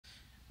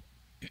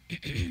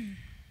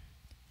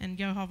And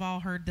you have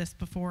all heard this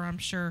before, I'm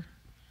sure.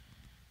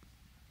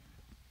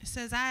 It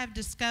says, I have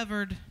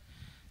discovered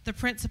the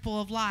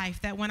principle of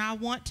life, that when I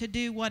want to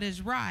do what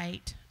is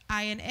right,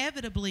 I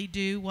inevitably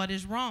do what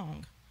is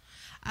wrong.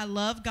 I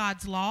love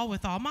God's law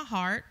with all my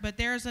heart, but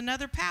there is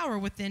another power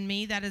within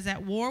me that is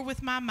at war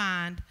with my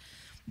mind.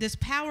 This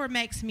power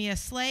makes me a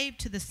slave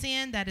to the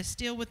sin that is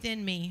still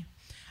within me.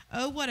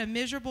 Oh, what a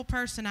miserable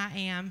person I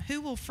am.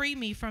 Who will free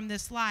me from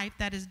this life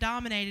that is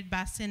dominated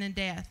by sin and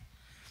death?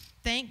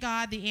 Thank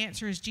God the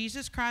answer is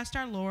Jesus Christ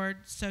our Lord.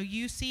 So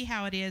you see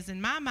how it is.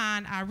 In my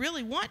mind, I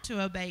really want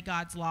to obey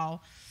God's law,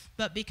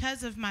 but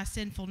because of my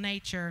sinful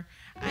nature,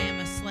 I am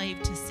a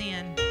slave to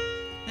sin.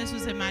 This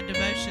was in my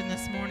devotion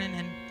this morning,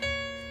 and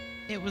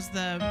it was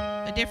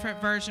a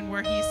different version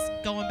where he's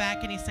going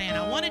back and he's saying,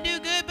 I want to do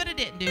good, but I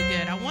didn't do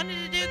good. I wanted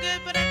to do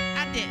good, but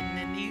I didn't.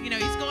 And,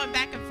 he's going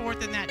back and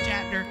forth in that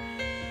chapter.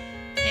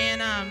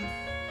 And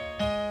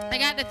I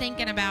got to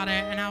thinking about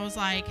it, and I was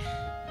like,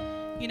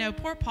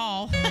 poor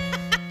Paul.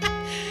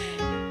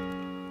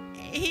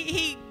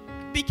 he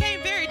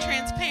became very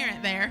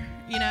transparent there.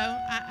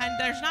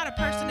 There's not a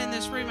person in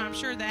this room, I'm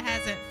sure, that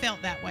hasn't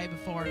felt that way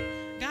before.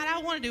 God,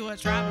 I want to do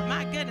what's right, but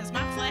my goodness,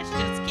 my flesh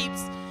just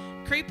keeps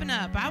creeping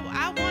up. I'm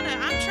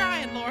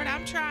trying, Lord,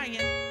 I'm trying.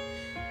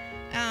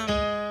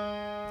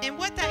 And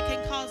what that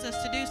can cause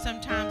us to do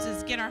sometimes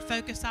is get our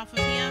focus off of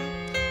Him,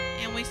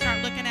 and we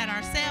start looking at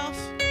ourselves,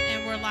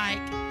 and we're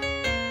like,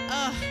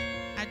 ugh,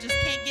 I just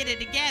can't get it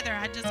together.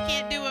 I just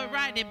can't do it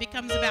right. It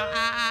becomes about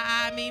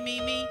I,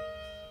 me.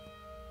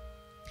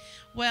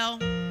 Well,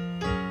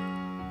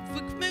 if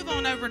we move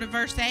on over to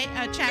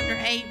chapter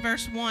 8,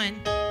 verse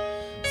 1.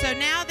 So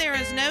now there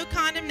is no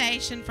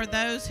condemnation for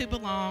those who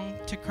belong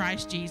to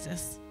Christ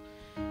Jesus.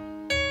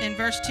 In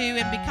verse 2,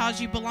 and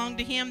because you belong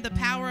to Him, the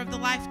power of the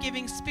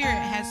life-giving Spirit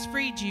has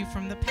freed you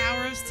from the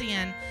power of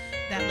sin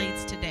that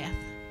leads to death.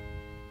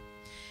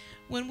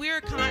 When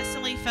we're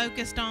constantly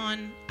focused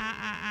on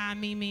I,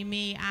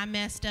 me, I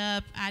messed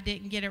up, I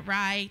didn't get it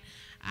right,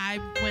 I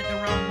went the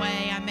wrong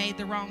way, I made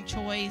the wrong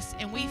choice,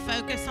 and we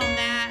focus on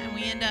that and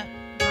we end up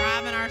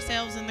driving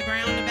ourselves in the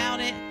ground about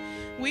it,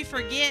 we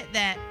forget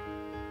that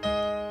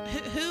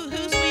whose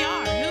we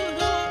are,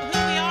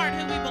 who we are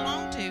and who we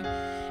belong to,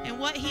 and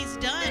what He's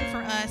done for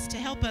us to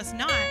help us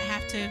not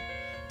have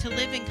to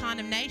live in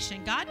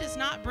condemnation. God does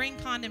not bring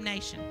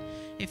condemnation.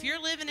 If you're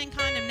living in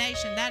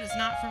condemnation, that is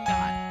not from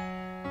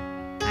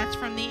God. That's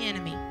from the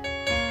enemy.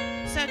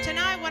 So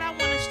tonight what I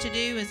want us to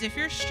do is, if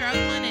you're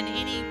struggling in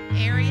any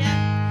area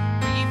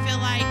where you feel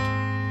like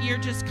you're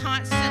just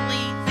constantly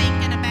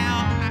thinking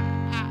about,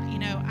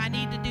 I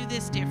need to do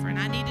this different,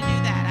 I need to do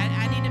that,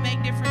 I need to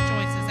make different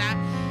choices.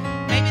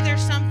 Maybe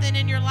there's something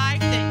in your life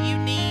that you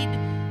need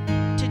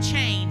to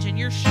change and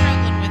you're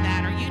struggling with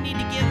that, or you need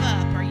to give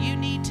up, or you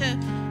need to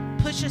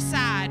push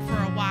aside for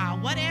a while,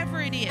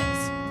 whatever it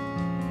is.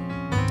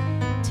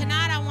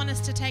 Tonight I want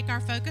us to take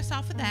our focus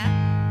off of that,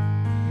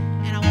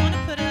 and I want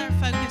to put our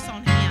focus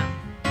on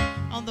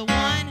Him, on the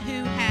one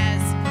who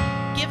has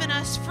given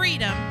us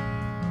freedom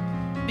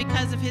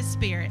because of His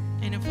Spirit.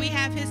 And if we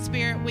have His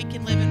Spirit, we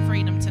can live in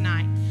freedom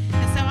tonight.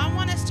 And so I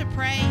want us to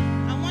pray.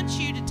 I want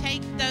you to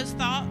take those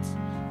thoughts,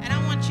 and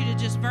I want you to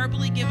just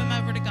verbally give them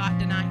over to God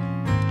tonight.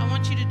 I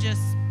want you to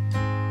just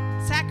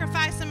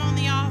sacrifice them on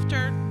the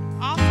altar,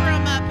 offer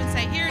them up, and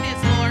say, here it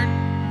is, Lord.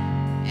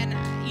 And,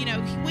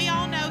 we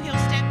all know He'll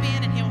step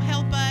in and He'll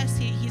help us.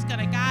 He's going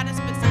to guide us.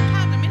 But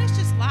sometimes, it's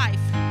just life.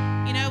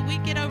 We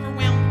get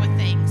overwhelmed with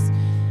things.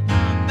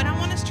 But I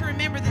want us to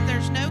remember that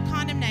there's no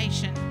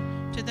condemnation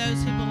to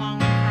those who belong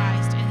to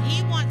Christ. And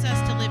He wants us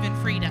to live in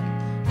freedom.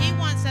 He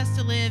wants us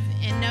to live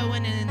in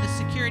knowing and in the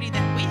security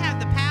that we have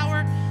the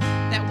power,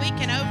 that we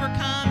can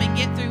overcome and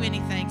get through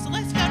anything. So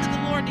let's go to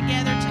the Lord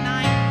together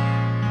tonight.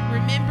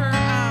 Remember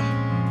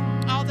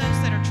all those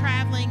that are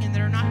traveling and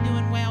that are not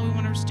doing well. We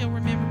want to still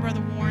remember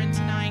Brother Warren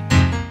tonight.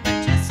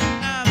 But just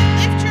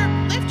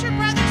lift your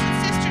brothers and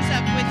sisters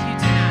up with you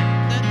tonight.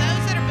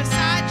 Those that are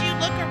beside you,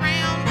 look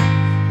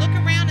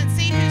around and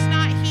see who's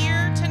not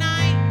here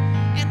tonight.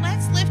 And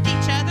let's lift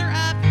each other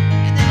up,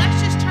 and then let's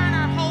just turn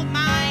our whole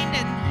mind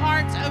and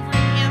hearts over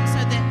to Him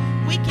so that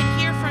we can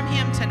hear from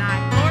Him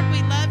tonight. Lord,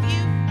 we love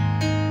You.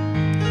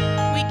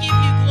 We give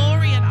You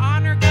glory and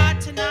honor,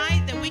 God,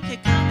 tonight, that we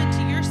could come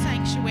into Your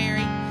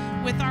sanctuary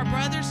with our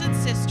brothers and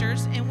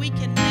sisters, and we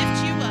can lift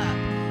You up.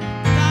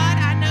 God,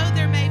 I know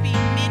there may be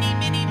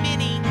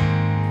many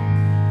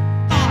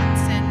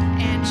thoughts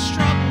and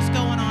struggles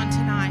going on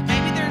tonight.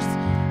 Maybe there's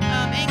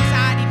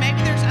anxiety, maybe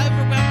there's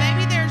overwhelm,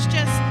 maybe there's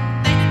just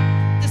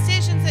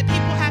decisions that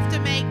people have to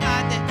make,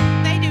 God, that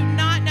they do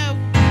not know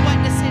what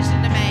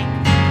decision to make.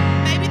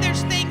 Maybe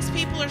there's things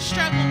people are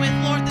struggling with,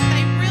 Lord, that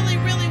they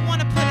really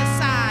want to put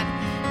aside.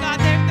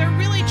 God, they're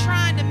really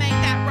trying to make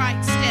that right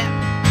step.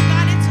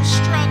 God, it's a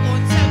struggle.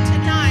 And so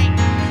tonight,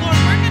 Lord,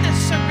 we're going to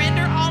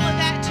surrender all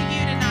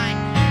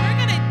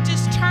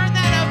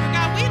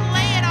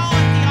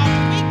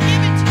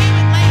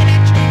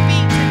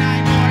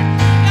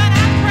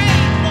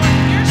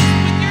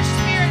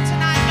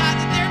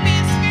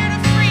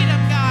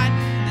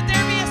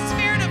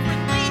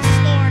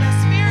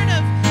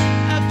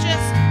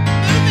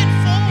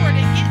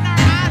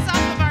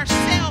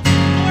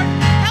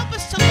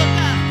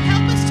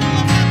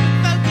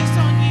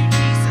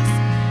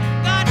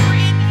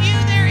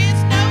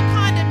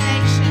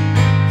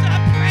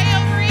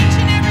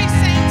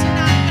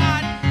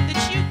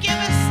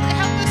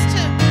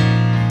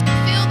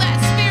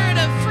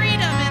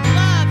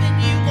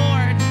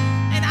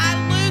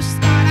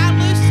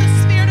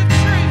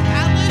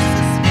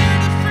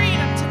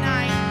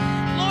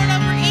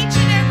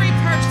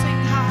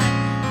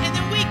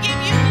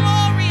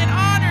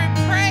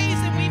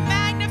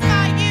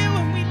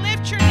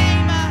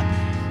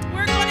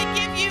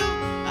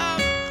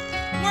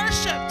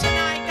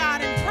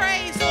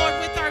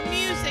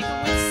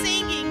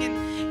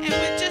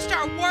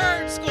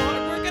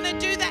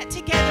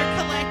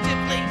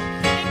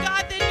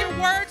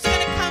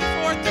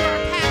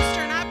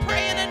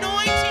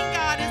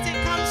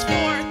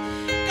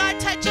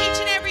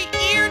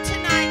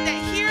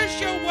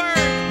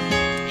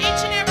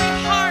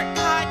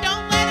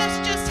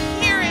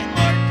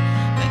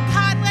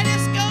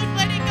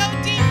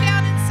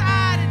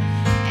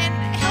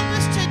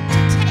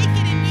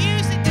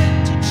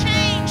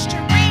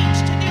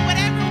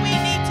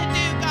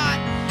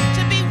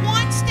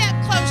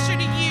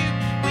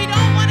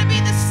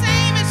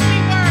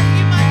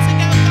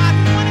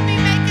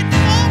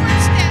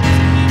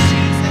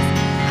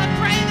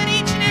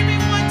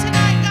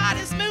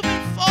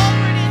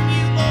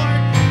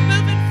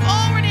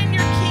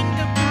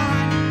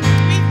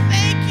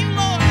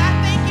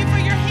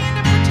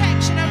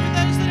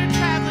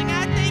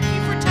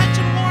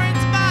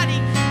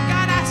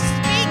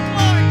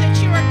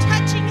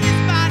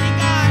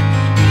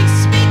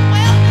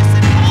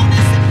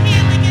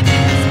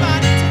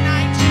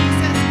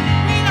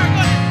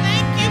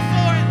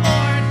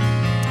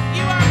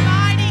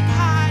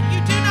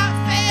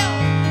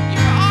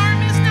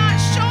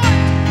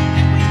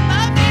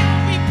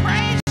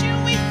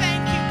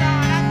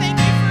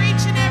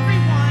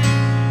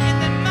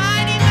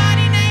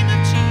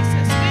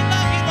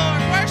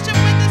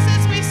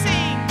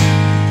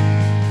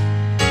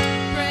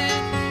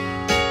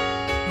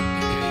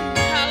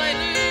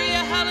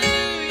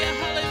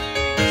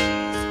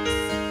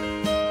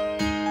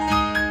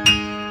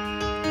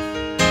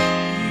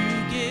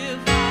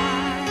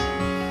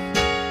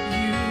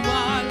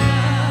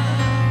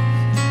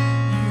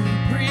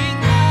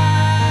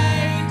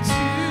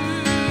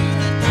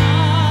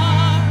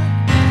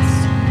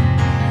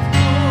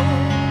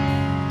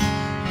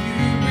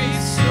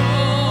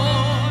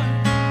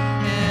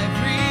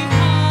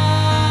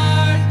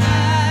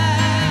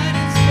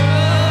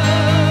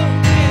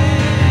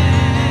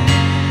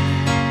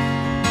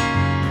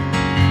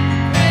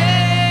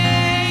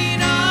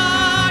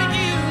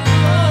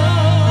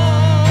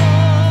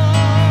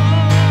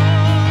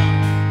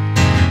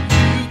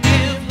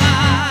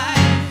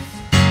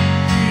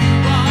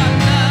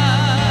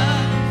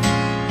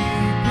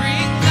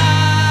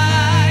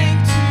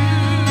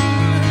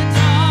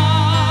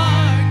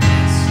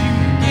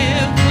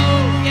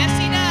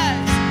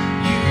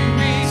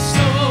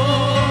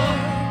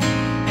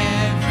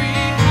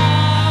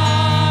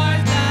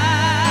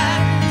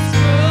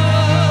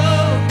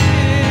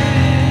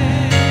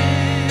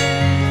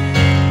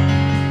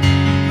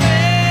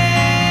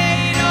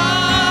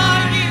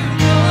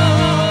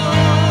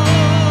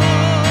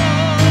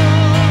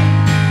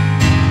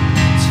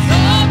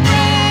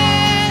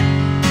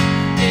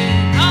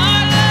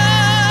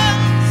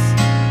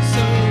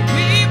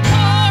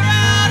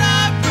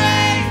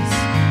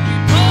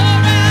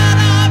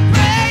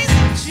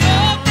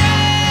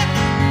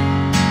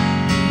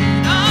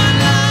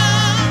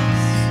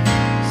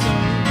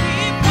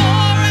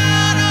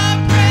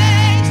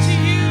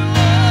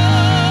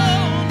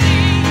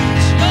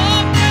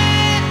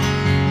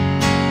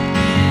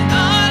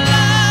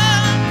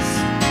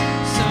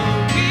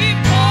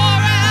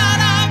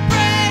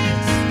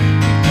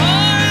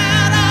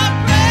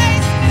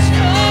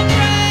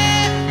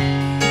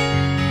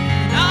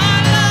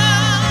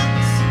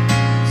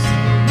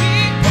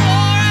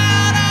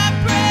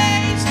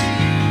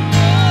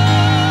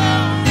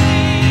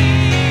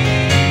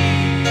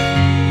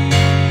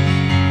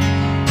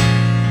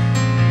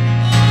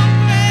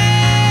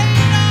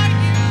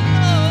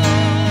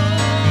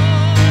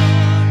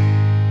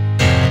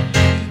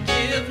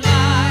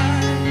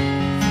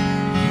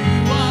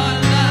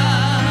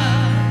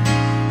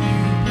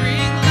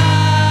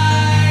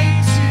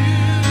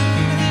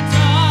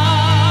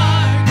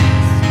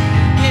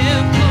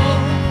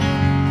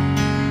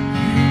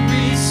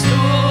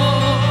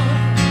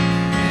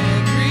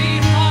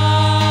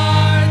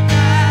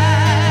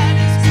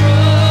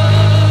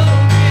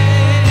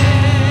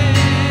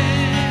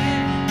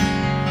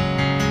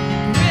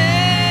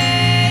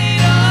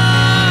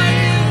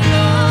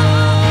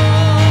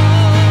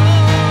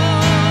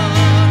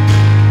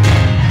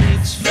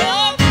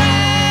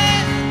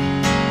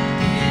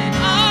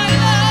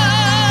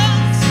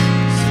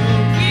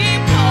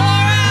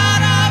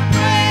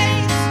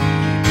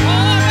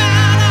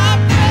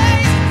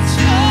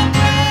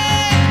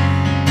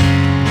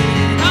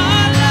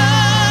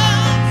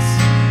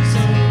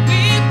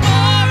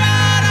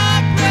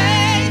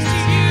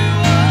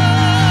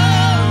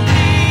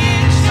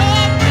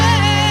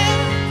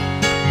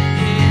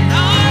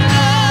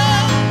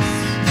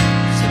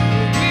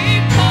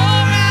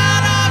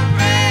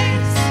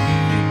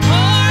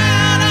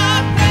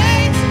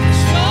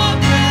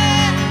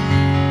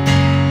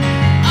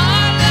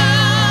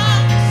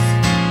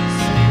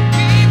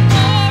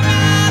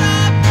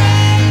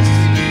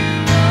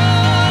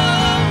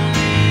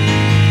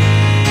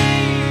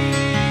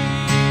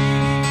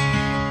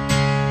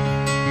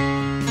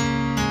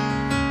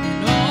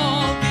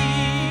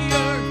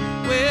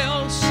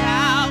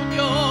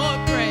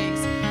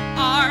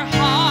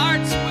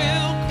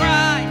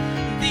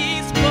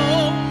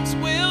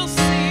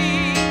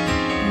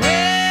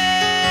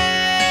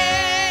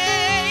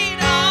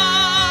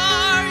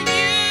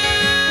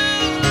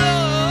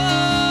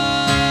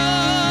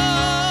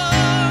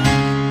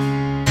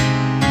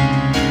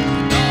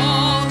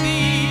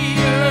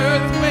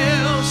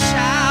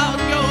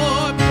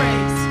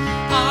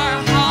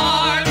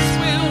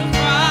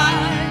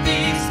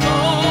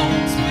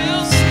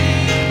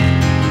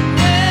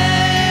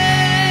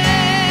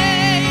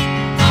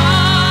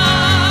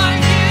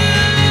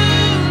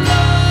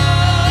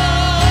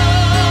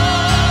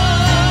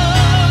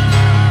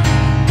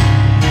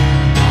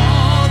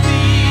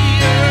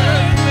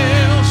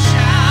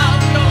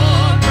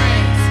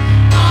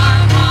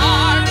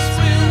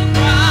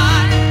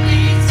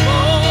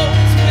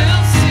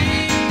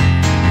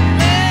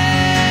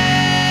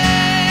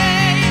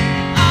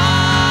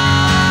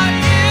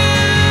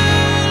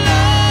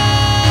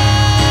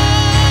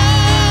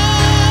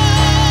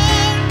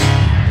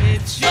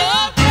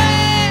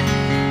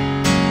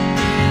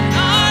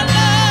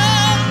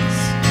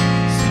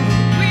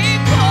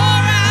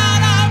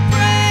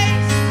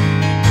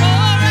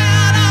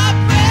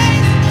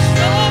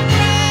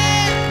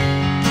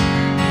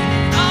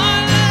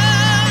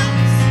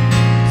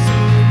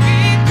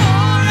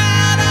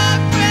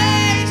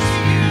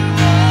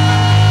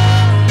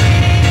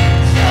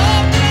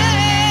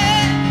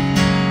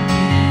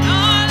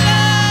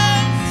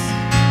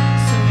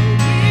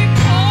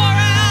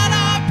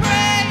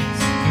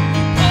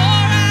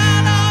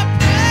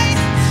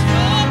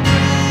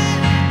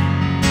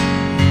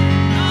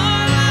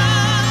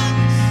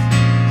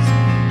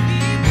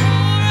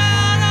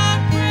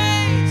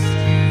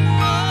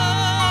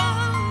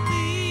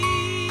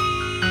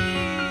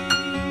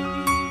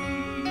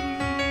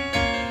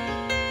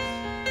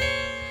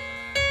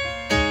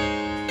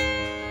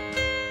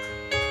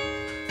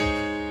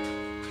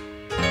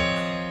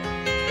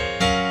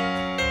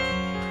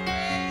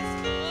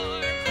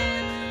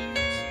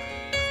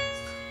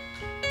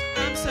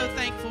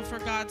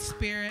good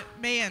spirit.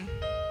 Man,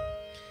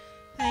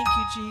 thank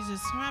you,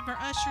 Jesus. We'll have our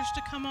ushers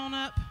to come on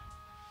up.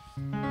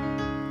 We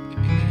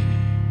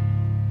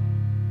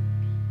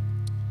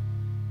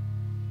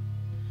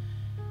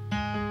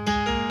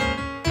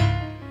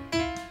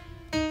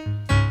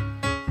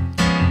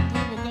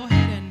will go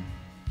ahead and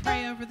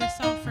pray over this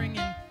offering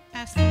and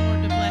ask the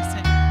Lord to bless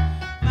it.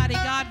 Mighty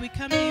God, we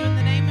come to you in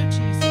the name of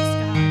Jesus,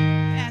 God. We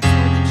ask,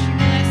 Lord, that you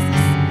bless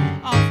this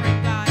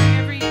offering, God.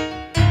 Every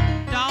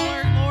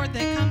dollar, Lord,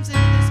 that comes into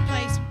this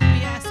place,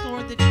 we ask,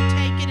 Lord, that you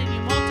take it and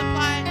you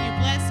multiply it and you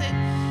bless it.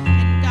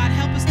 And God,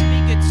 help us to be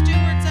good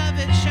stewards of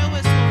it. Show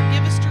us, Lord,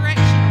 give us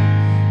direction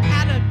on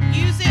how to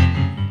use it,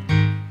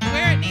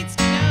 where it needs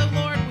to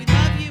go, Lord. We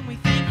love you and we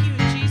thank you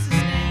in Jesus'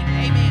 name.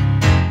 Amen.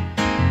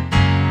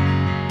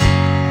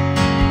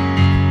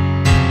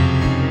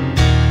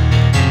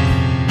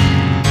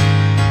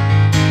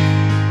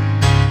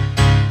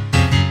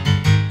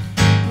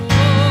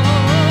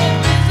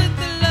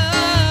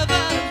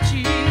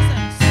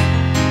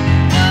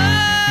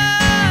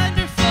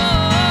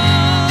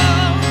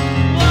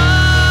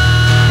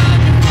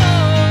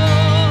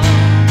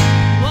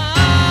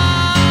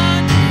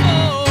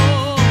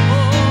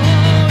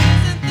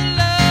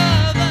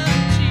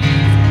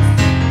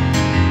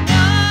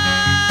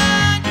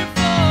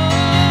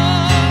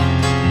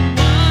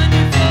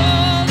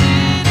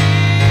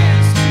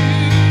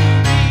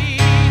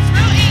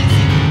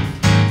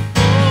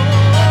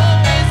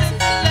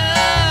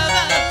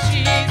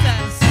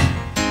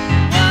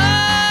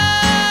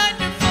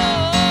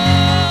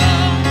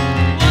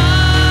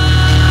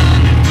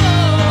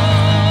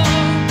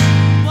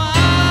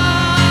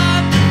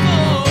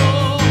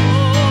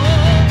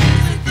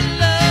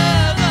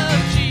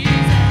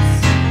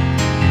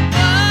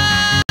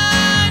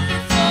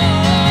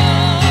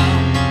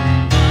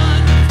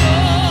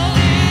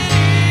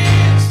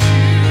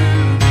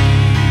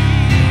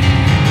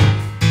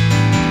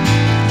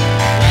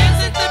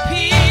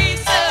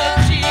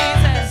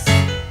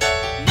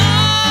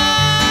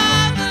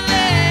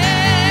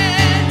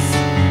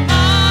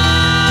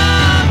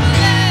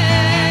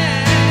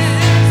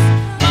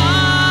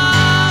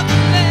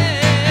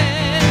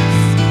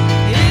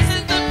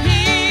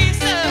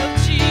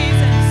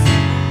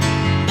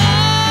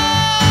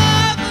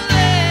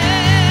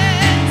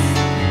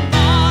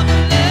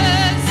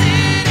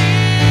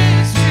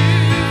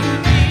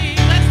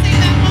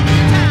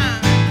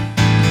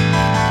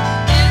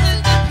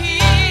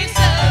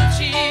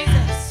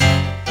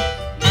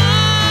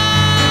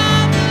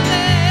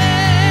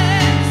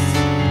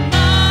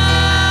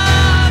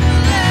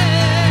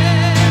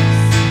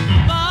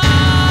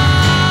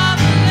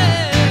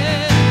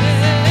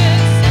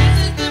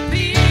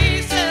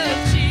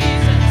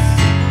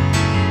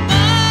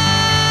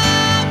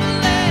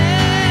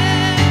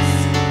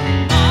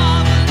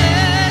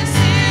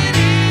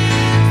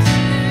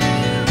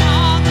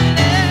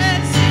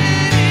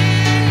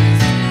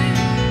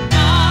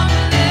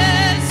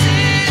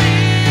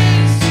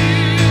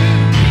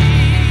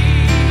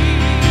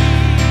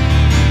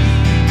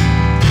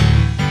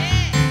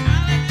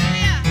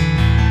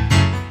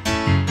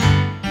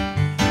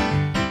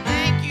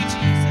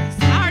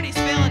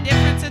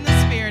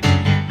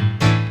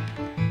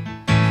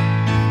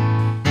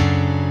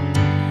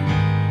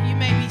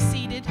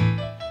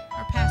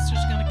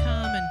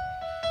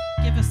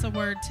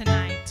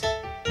 Tonight.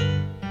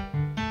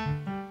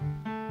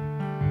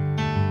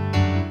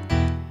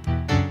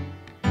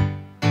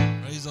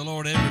 Praise the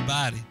Lord,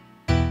 everybody.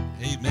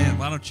 Amen.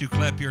 Why don't you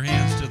clap your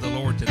hands to the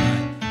Lord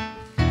tonight?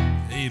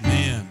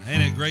 Amen.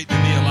 Ain't it great to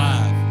be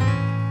alive?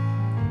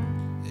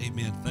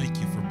 Amen. Thank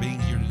you for being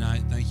here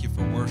tonight. Thank you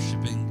for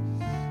worshiping.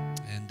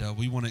 And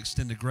we want to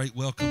extend a great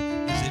welcome.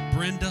 Is it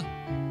Brenda?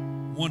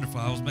 Wonderful.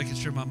 I was making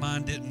sure my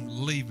mind didn't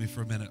leave me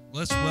for a minute.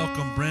 Let's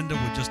welcome Brenda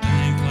with just a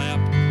hand clap.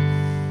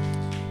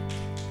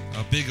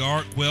 A big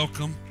arc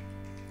welcome.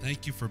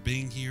 Thank you for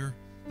being here.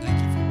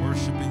 Thank you for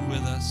worshiping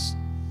with us.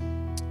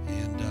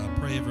 And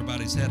pray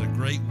everybody's had a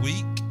great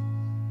week.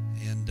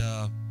 And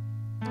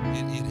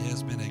it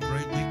has been a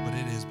great week, but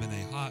it has been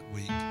a hot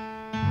week.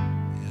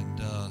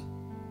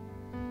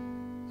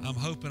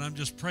 And I'm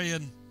just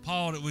praying,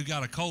 Paul, that we've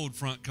got a cold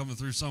front coming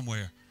through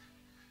somewhere.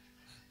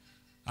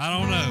 I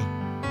don't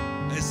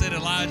know. They said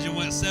Elijah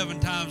went 7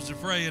 times to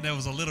pray and there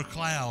was a little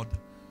cloud.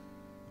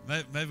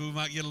 Maybe we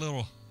might get a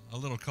little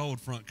cold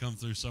front come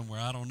through somewhere.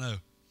 I don't know.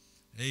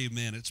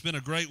 Amen. It's been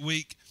a great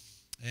week,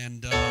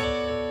 and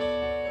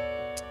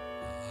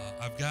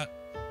I've got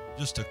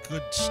just a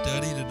good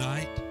study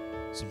tonight,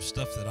 some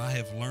stuff that I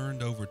have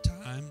learned over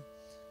time,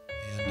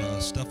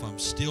 and stuff I'm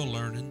still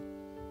learning,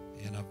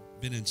 and I've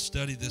been in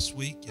study this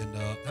week, and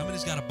how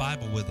many's got a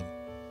Bible with them?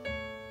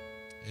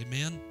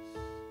 Amen.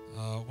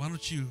 Why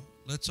don't you,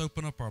 let's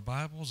open up our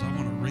Bibles. I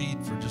want to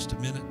read for just a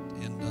minute,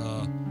 and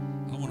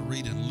I want to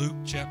read in Luke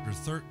chapter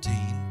 13.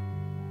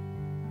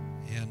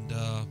 And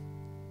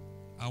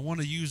I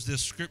want to use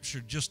this scripture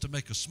just to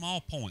make a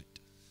small point.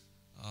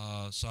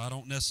 So I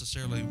don't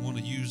necessarily want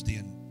to use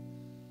the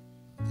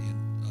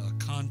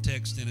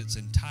context in its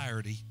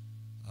entirety.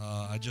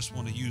 I just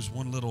want to use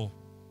one little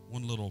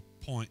one little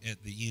point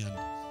at the end,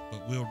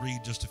 but we'll read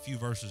just a few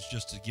verses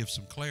just to give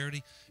some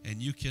clarity,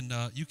 and you can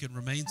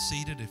remain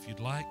seated if you'd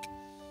like.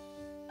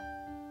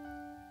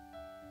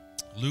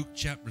 Luke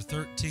chapter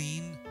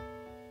 13,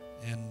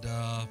 and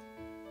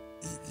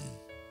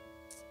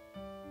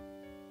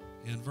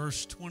in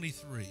verse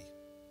 23.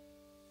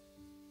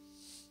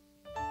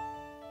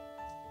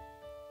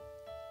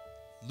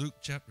 Luke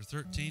chapter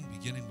 13,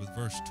 beginning with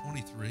verse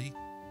 23.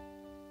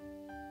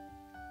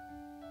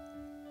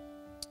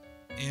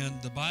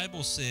 And the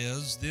Bible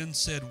says, Then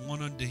said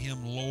one unto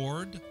him,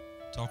 Lord,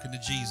 talking to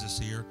Jesus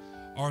here,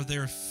 are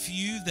there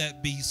few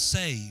that be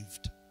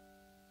saved?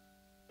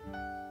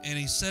 And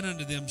he said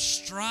unto them,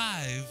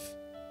 Strive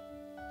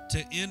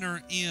to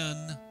enter in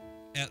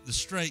at the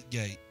strait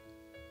gate.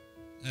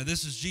 Now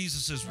this is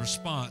Jesus'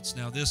 response.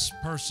 Now this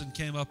person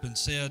came up and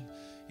said,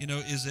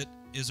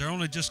 is there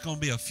only just going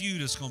to be a few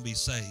that's going to be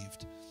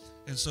saved?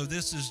 And so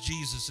this is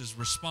Jesus'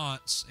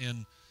 response.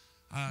 And,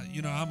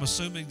 I'm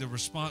assuming the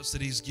response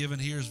that he's given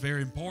here is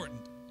very important.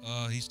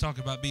 He's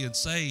talking about being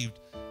saved.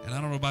 And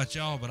I don't know about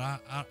y'all, but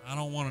I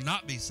don't want to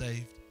not be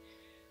saved.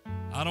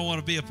 I don't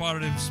want to be a part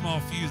of them small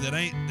few that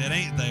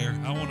ain't there.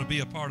 I want to be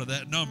a part of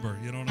that number.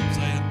 You know what I'm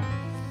saying?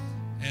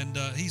 And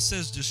he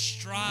says to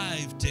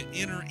strive to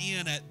enter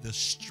in at the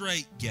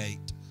strait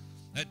gate.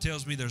 That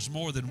tells me there's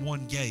more than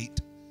one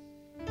gate.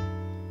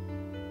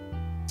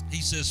 He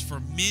says, For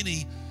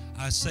many,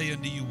 I say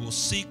unto you, will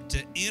seek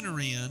to enter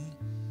in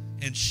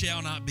and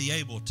shall not be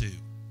able to.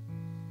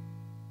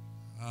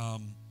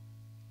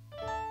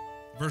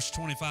 Verse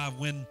 25,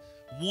 when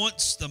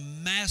once the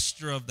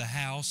master of the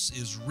house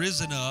is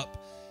risen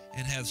up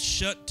and hath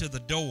shut to the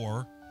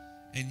door,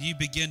 and ye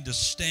begin to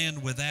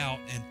stand without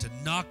and to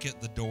knock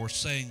at the door,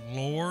 saying,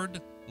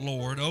 Lord,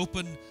 Lord,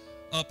 open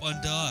up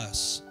unto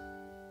us.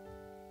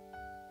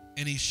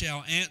 And he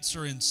shall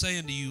answer and say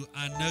unto you,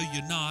 I know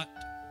you not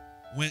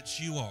whence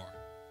you are.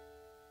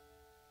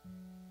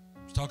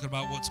 He's talking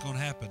about what's going to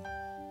happen.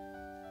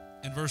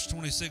 In verse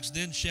 26,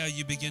 then shall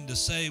you begin to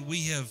say,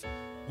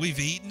 we've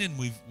eaten and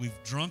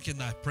we've drunk in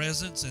thy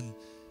presence, and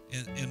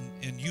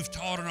you've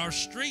taught in our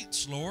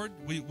streets, Lord.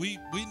 We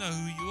know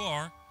who you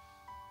are.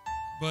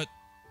 But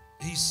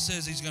he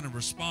says he's going to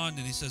respond,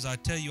 and he says, I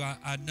tell you,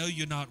 I know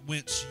you not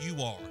whence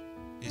you are.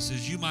 He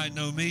says, you might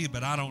know me,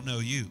 but I don't know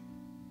you.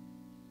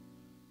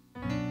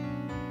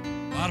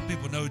 A lot of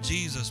people know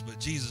Jesus, but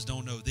Jesus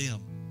don't know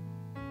them.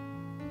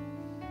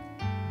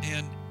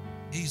 And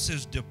he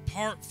says,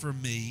 depart from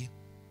me,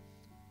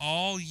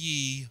 all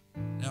ye.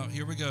 Now,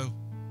 here we go.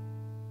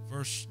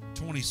 Verse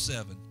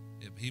 27.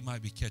 He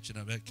might be catching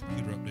up. That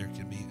computer up there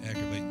can be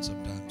aggravating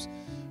sometimes.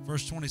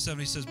 Verse 27,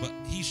 he says, but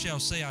he shall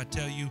say, I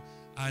tell you,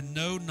 I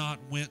know not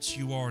whence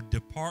you are.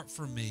 Depart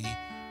from me,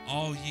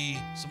 all ye.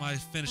 Somebody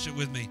finish it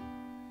with me.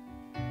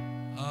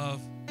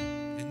 Of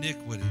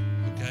iniquity.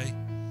 Okay?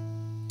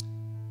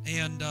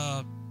 And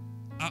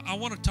I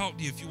want to talk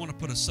to you, if you want to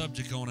put a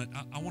subject on it,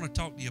 I want to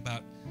talk to you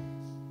about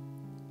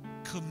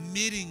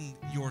committing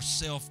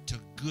yourself to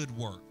good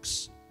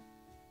works.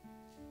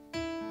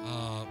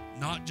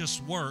 Not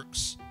just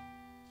works,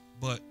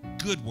 but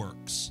good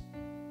works.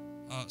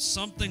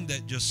 Something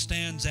that just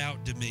stands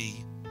out to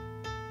me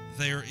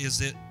there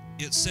is it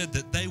said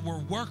that they were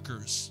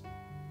workers.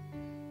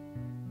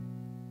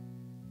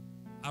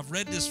 I've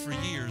read this for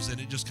years, and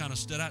it just kind of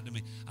stood out to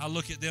me. I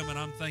look at them and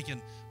I'm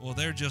thinking, well,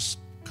 they're just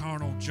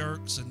carnal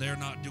jerks, and they're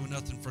not doing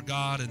nothing for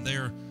God, and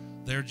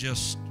they're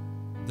just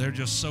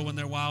sowing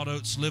their wild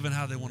oats, living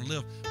how they want to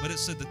live. But it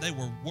said that they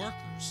were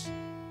workers.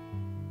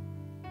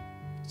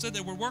 It said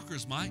they were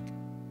workers, Mike.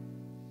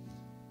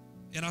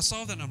 And I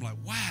saw that and I'm like,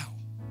 wow.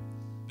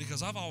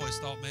 Because I've always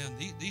thought, man,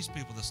 these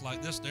people that's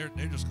like this, they're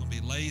just going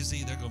to be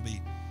lazy. They're going to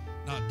be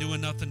not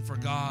doing nothing for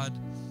God.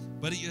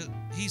 But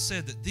he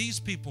said that these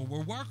people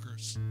were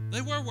workers.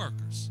 They were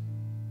workers.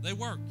 They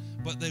worked.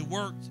 But they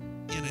worked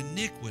in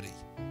iniquity.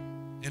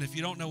 And if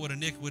you don't know what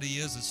iniquity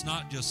is, it's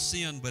not just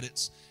sin,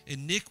 but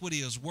iniquity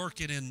is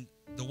working in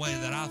the way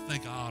that I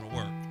think I ought to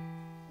work.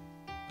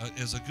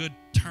 As a good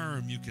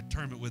term you could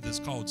term it with is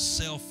called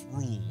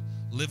self-rule,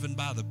 living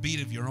by the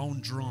beat of your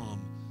own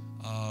drum,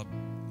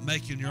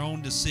 making your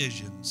own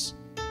decisions,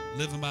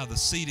 living by the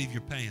seat of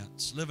your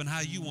pants, living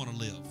how you want to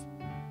live,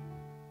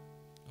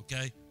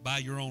 okay, by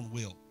your own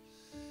will.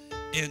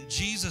 And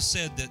Jesus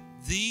said that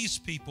these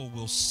people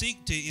will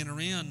seek to enter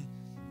in,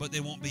 but they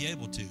won't be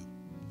able to.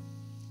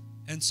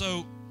 And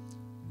so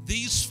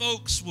these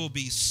folks will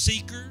be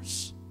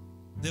seekers,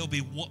 they'll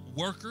be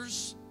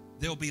workers,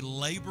 they'll be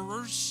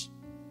laborers,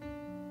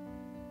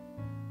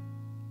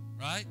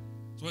 right?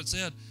 That's what it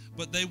said.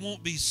 But they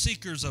won't be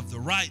seekers of the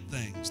right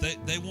things.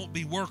 They won't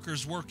be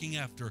workers working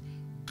after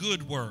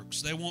good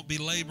works. They won't be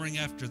laboring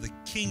after the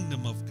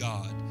kingdom of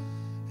God.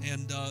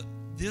 And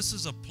this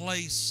is a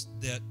place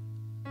that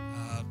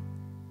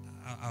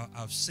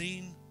I've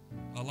seen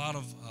a lot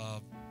of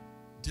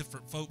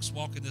different folks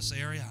walk in this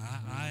area.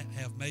 I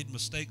have made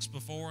mistakes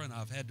before, and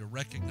I've had to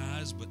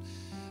recognize, but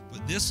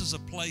this is a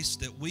place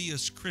that we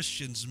as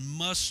Christians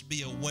must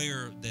be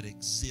aware that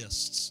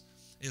exists.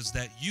 is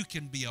that you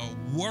can be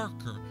a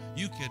worker.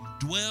 You can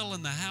dwell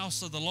in the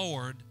house of the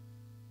Lord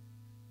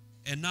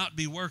and not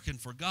be working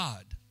for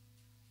God.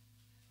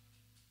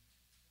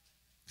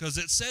 Because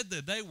it said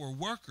that they were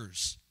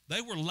workers.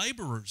 They were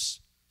laborers.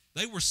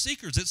 They were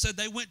seekers. It said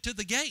they went to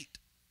the gate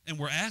and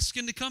were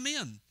asking to come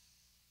in.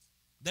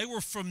 They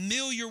were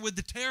familiar with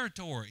the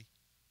territory.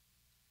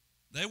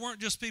 They weren't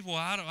just people,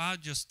 I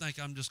just think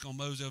I'm just going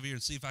to mosey over here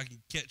and see if I can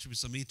catch me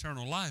some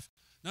eternal life.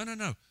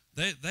 No.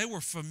 They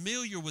were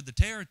familiar with the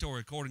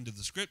territory according to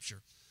the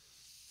Scripture.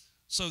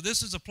 So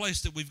this is a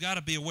place that we've got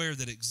to be aware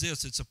that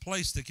exists. It's a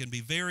place that can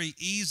be very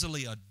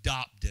easily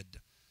adopted.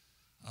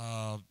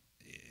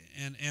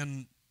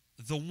 And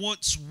the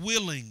once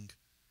willing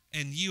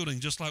and yielding,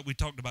 just like we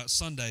talked about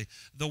Sunday,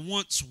 the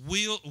once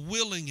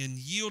willing and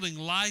yielding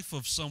life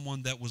of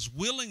someone that was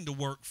willing to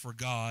work for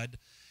God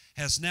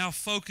has now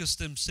focused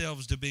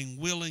themselves to being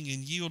willing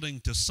and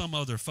yielding to some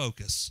other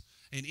focus.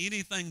 And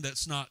anything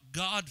that's not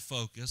God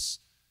focus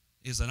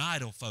is an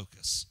idol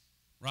focus,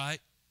 right?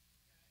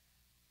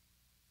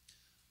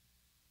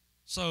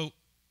 So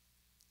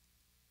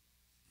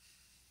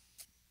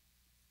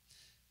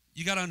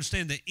you got to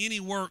understand that any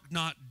work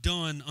not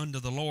done unto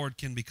the Lord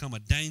can become a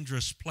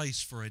dangerous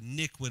place for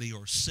iniquity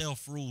or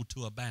self-rule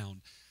to abound.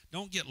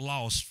 Don't get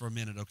lost for a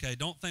minute, okay?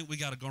 Don't think we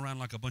got to go around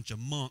like a bunch of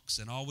monks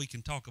and all we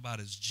can talk about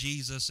is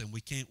Jesus and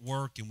we can't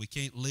work and we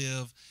can't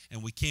live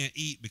and we can't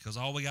eat because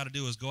all we got to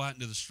do is go out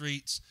into the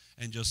streets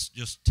and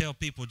just tell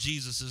people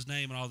Jesus'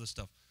 name and all this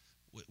stuff.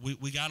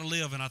 We got to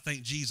live, and I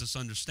think Jesus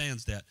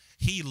understands that.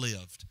 He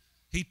lived.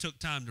 He took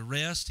time to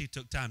rest. He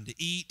took time to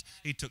eat.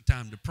 He took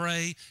time to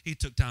pray. He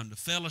took time to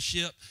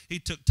fellowship. He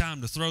took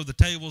time to throw the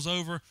tables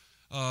over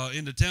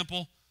in the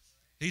temple.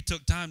 He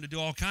took time to do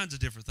all kinds of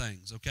different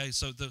things, okay?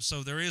 So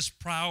there is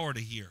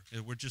priority here.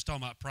 We're just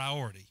talking about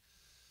priority.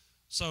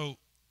 So,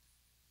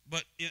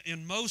 but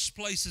in most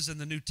places in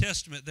the New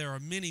Testament, there are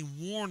many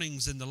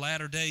warnings in the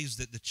latter days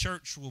that the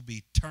church will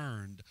be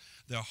turned.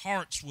 Their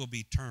hearts will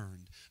be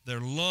turned.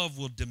 Their love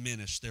will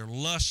diminish. Their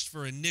lust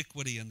for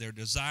iniquity and their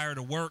desire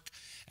to work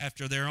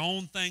after their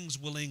own things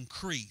will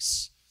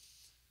increase.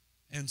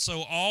 And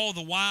so all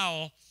the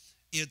while,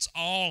 it's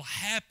all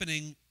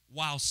happening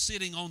while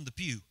sitting on the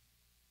pew.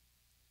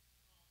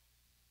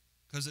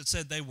 Because it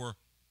said they were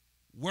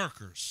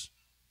workers.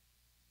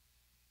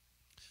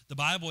 The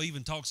Bible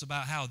even talks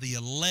about how the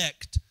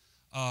elect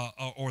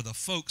or the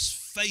folks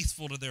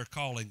faithful to their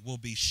calling will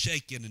be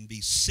shaken and be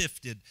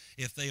sifted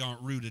if they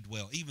aren't rooted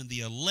well. Even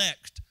the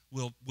elect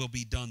will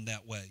be done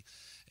that way.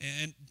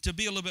 And to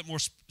be a little bit more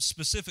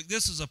specific,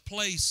 this is a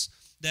place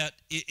that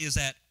is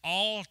at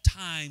all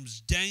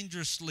times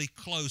dangerously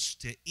close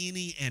to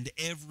any and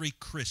every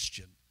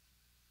Christian.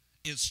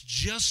 It's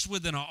just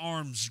within an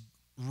arm's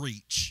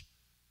reach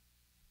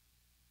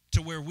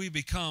to where we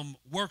become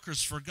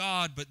workers for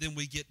God, but then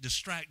we get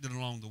distracted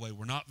along the way.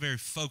 We're not very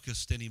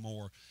focused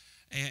anymore.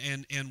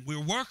 And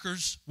we're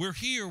workers. We're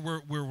here.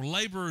 We're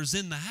laborers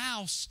in the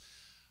house.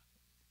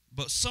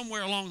 But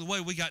somewhere along the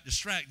way, we got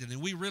distracted,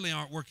 and we really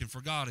aren't working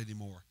for God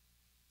anymore.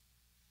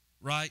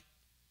 Right?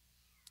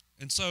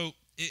 And so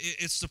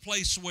it's the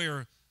place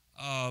where,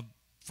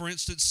 for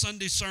instance,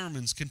 Sunday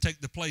sermons can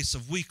take the place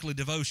of weekly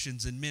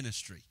devotions in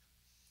ministry.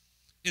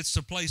 It's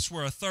the place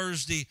where a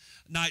Thursday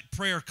night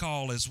prayer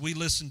call, as we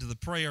listen to the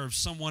prayer of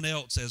someone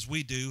else as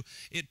we do,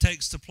 it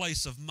takes the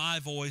place of my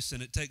voice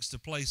and it takes the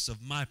place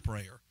of my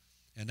prayer.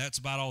 And that's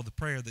about all the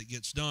prayer that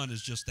gets done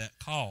is just that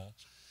call.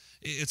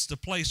 It's the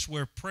place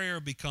where prayer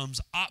becomes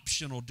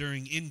optional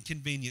during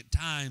inconvenient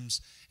times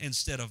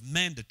instead of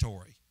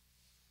mandatory.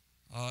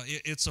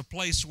 It's a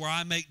place where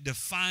I make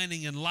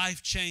defining and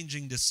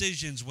life-changing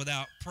decisions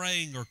without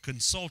praying or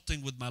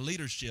consulting with my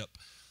leadership.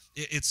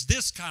 It's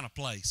this kind of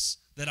place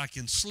that I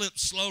can slip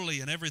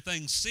slowly and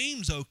everything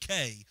seems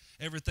okay.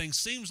 Everything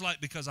seems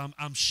like because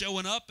I'm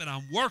showing up and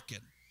I'm working.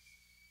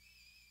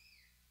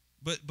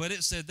 But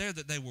it said there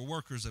that they were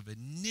workers of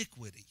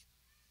iniquity.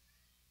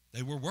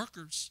 They were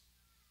workers.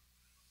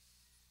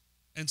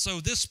 And so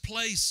this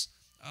place,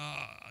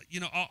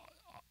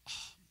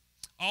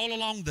 all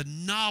along the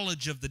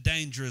knowledge of the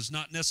danger is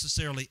not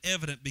necessarily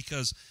evident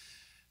because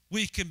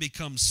we can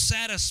become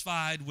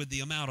satisfied with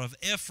the amount of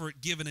effort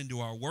given into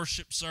our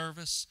worship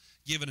service,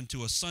 given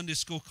into a Sunday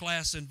school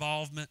class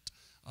involvement,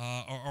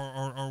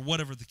 or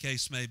whatever the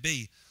case may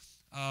be.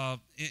 And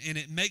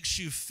it makes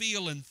you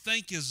feel and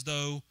think as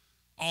though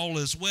all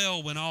is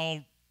well when all,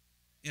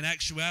 in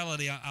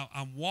actuality,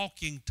 I'm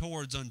walking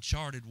towards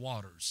uncharted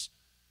waters.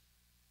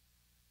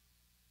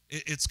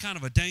 It's kind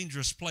of a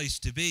dangerous place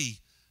to be.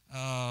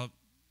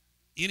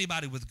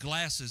 Anybody with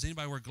glasses,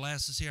 anybody wear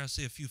glasses here? I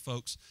see a few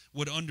folks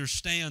would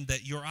understand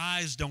that your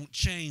eyes don't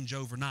change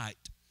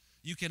overnight.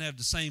 You can have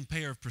the same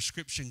pair of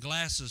prescription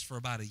glasses for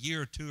about a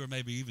year or two or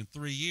maybe even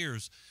 3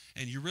 years,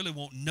 and you really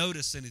won't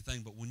notice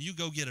anything. But when you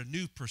go get a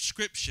new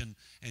prescription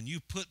and you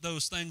put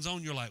those things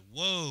on, you're like,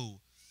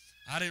 whoa,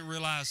 I didn't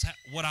realize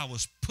what I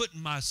was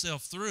putting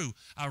myself through.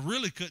 I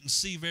really couldn't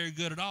see very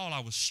good at all. I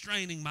was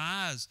straining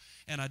my eyes,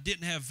 and I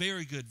didn't have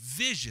very good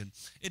vision.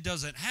 It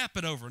doesn't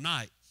happen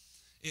overnight.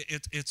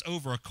 It's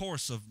over a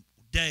course of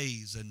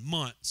days and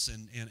months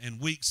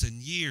and weeks and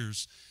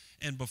years.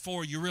 And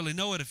before you really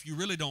know it, if you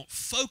really don't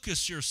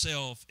focus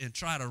yourself and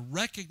try to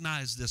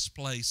recognize this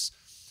place,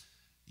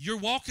 you're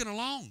walking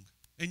along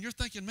and you're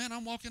thinking, man,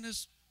 I'm walking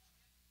as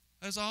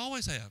I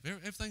always have.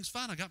 Everything's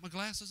fine. I got my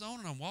glasses on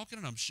and I'm walking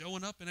and I'm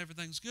showing up and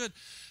everything's good.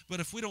 But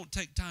if we don't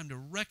take time to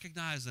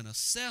recognize and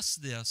assess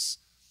this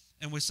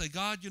and we say,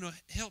 God,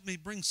 help me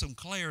bring some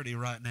clarity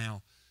right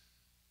now,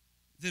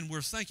 then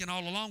we're thinking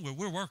all along,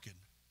 we're working.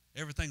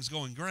 Everything's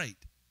going great.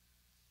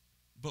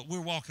 But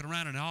we're walking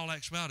around and in all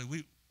actuality,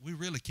 we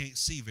really can't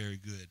see very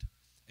good.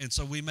 And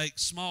so we make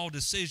small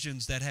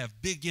decisions that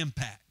have big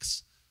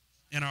impacts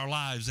in our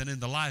lives and in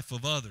the life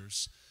of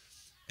others.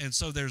 And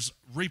so there's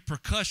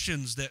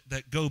repercussions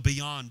that go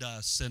beyond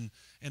us. And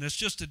it's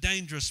just a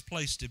dangerous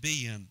place to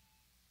be in.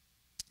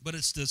 But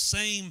it's the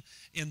same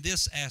in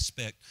this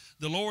aspect.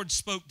 The Lord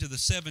spoke to the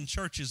 7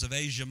 churches of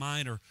Asia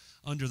Minor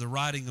under the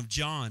writing of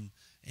John.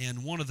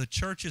 And one of the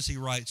churches he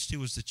writes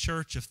to is the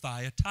church of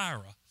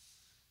Thyatira.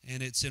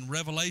 And it's in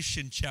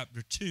Revelation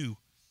chapter 2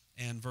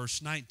 and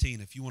verse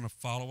 19. If you want to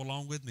follow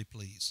along with me,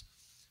 please.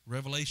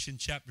 Revelation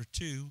chapter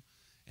 2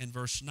 and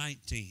verse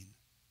 19.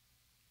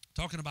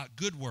 Talking about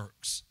good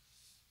works.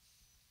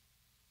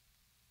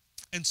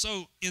 And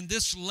so in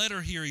this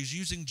letter here, he's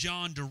using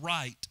John to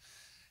write.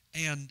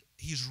 And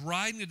he's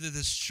writing to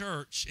this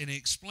church, and he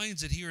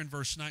explains it here in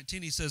verse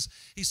 19. He says,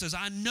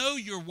 I know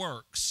your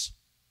works.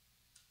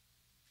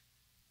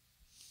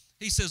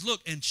 He says,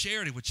 look, and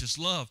charity, which is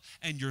love,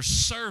 and your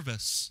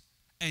service,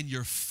 and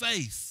your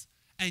faith,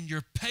 and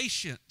your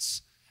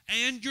patience,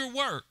 and your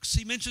works.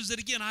 He mentions it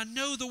again. I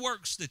know the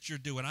works that you're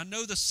doing. I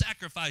know the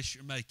sacrifice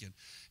you're making.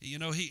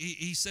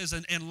 He says,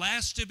 and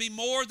last to be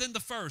more than the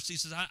first. He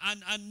says,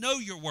 I know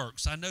your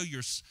works. I know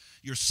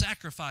your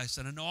sacrifice,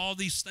 and I know all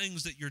these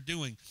things that you're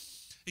doing.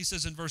 He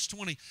says in verse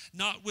 20,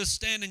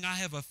 notwithstanding, I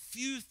have a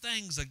few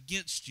things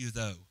against you,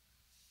 though.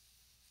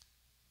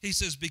 He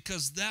says,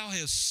 because thou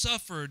hast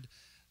suffered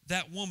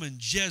that woman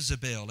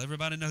Jezebel.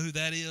 Everybody know who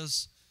that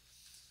is?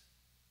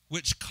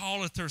 Which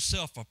calleth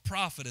herself a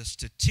prophetess,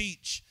 to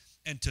teach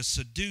and to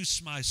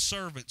seduce my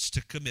servants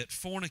to commit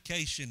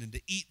fornication and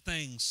to eat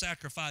things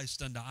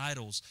sacrificed unto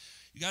idols.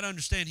 You got to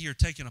understand here,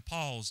 taking a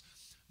pause,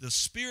 the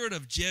spirit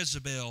of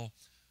Jezebel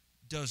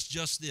does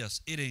just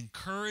this. It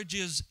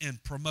encourages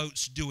and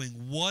promotes doing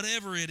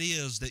whatever it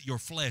is that your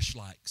flesh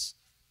likes.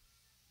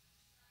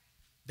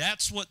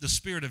 That's what the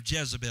spirit of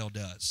Jezebel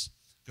does.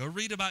 Go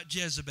read about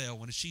Jezebel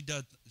when she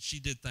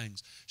did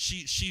things.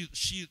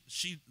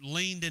 She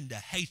leaned into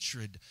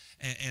hatred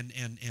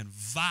and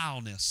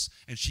vileness,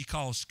 and she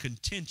caused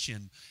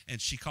contention,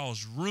 and she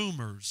caused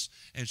rumors,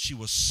 and she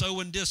was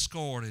sowing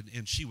discord,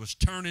 and she was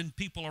turning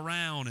people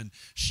around, and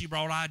she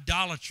brought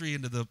idolatry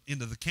into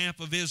the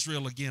camp of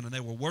Israel again, and they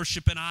were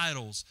worshiping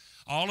idols.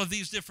 All of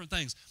these different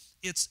things.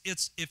 It's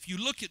if you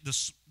look at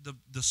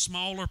the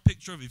smaller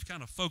picture of it, if you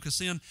kind of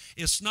focus in,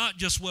 it's not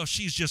just, well,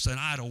 she's just an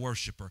idol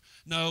worshiper.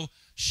 No,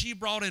 she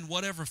brought in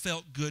whatever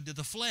felt good to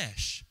the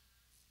flesh.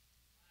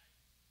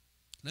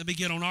 Let me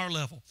get on our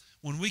level.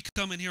 When we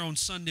come in here on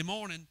Sunday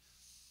morning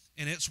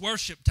and it's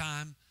worship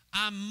time,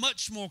 I'm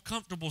much more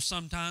comfortable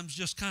sometimes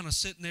just kind of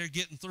sitting there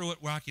getting through it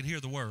where I can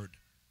hear the word.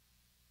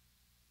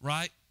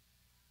 Right?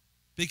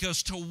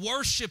 Because to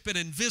worship an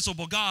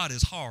invisible God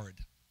is hard.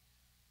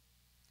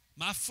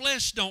 My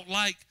flesh don't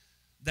like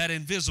that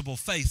invisible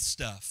faith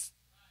stuff.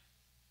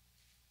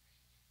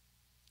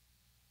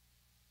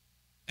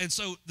 And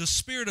so the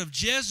spirit of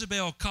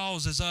Jezebel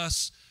causes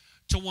us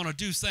to want to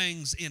do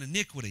things in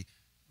iniquity.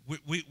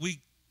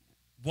 We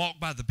walk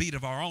by the beat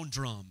of our own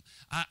drum.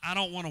 I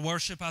don't want to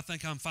worship. I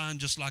think I'm fine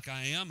just like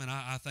I am, and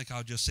I think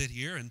I'll just sit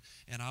here and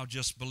I'll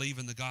just believe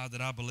in the God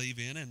that I believe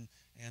in, and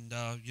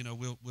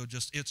we'll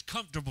just, it's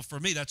comfortable for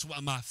me. That's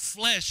what my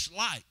flesh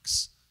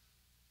likes.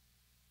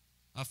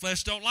 My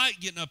flesh don't like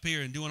getting up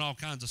here and doing all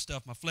kinds of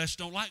stuff. My flesh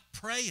don't like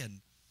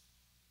praying,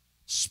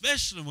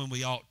 especially when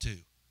we ought to.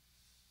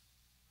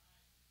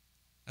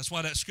 That's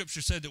why that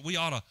scripture said that we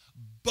ought to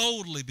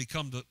boldly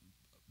become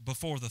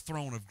before the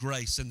throne of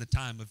grace in the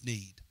time of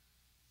need.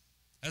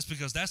 That's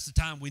because that's the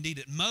time we need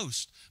it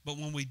most. But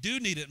when we do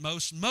need it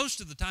most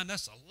of the time,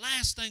 that's the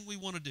last thing we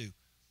want to do.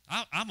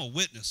 I'm a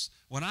witness.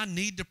 When I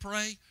need to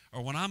pray,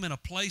 or when I'm in a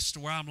place to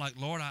where I'm like,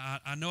 Lord,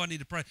 I know I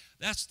need to pray,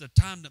 that's the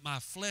time that my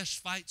flesh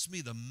fights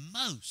me the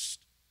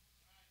most.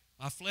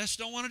 My flesh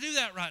don't want to do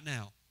that right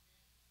now.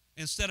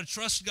 Instead of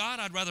trust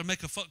God, I'd rather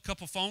make a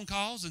couple phone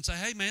calls and say,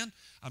 hey, man,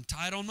 I'm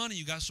tight on money.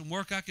 You got some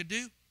work I could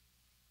do?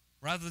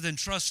 Rather than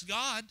trust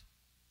God.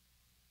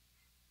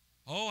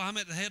 Oh, I'm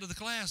at the head of the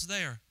class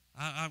there.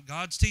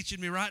 God's teaching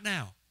me right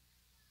now.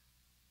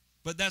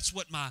 But that's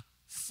what my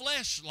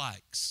flesh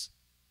likes.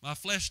 My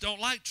flesh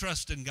don't like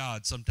trusting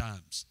God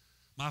sometimes.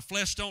 My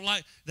flesh don't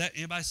like that.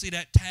 Anybody see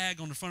that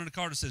tag on the front of the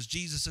car that says,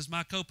 Jesus is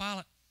my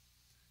co-pilot?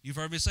 You've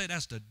heard me say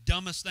that's the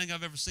dumbest thing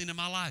I've ever seen in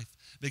my life,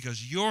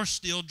 because you're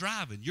still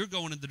driving. You're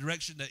going in the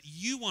direction that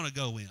you want to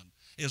go in.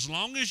 As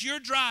long as you're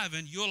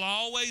driving, you'll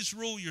always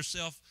rule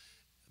yourself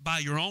by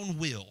your own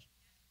will.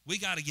 We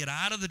got to get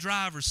out of the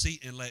driver's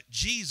seat and let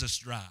Jesus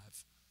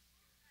drive.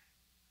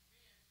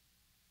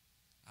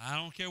 I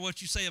don't care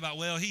what you say about,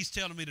 well, he's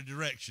telling me the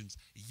directions.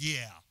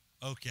 Yeah,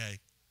 okay.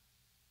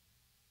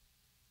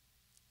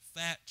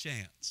 Fat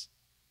chance.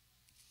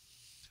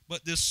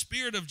 But this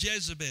spirit of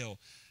Jezebel,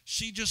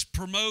 she just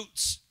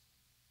promotes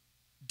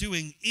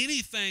doing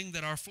anything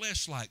that our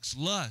flesh likes.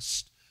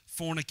 Lust,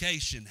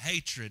 fornication,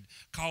 hatred,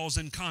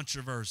 causing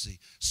controversy,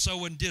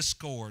 sowing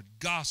discord,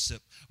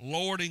 gossip,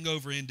 lording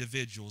over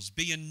individuals,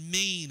 being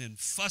mean and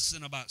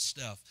fussing about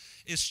stuff.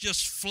 It's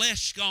just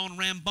flesh gone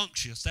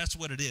rambunctious. That's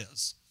what it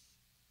is.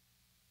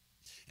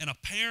 And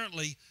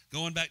apparently,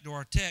 going back to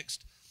our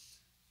text,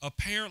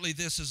 apparently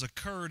this has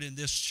occurred in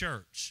this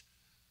church.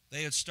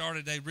 They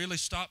really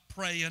stopped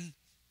praying.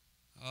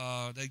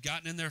 They'd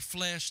gotten in their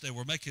flesh. They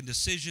were making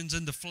decisions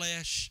in the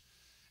flesh.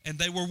 And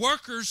they were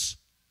workers.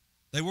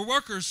 They were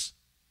workers.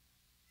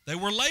 They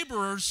were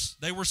laborers.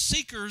 They were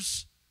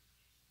seekers.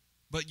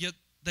 But yet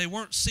they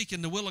weren't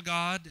seeking the will of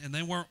God, and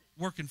they weren't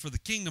working for the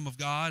kingdom of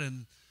God,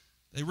 and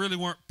they really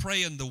weren't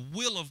praying the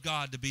will of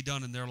God to be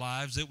done in their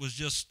lives. It was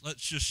just,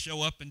 let's just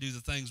show up and do the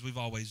things we've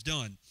always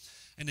done.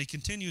 And he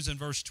continues in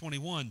verse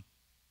 21.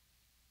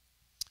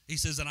 He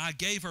says, and I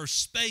gave her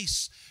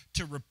space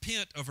to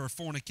repent of her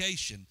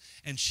fornication,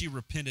 and she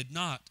repented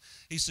not.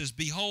 He says,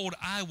 behold,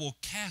 I will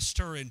cast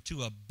her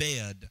into a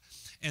bed,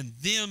 and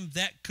them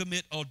that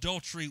commit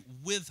adultery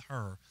with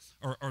her,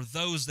 or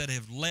those that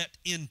have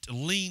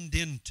leaned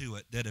into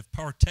it, that have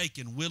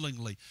partaken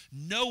willingly,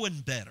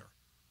 knowing better.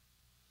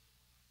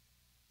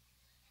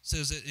 It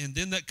says, and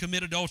them that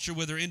commit adultery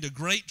with her into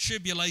great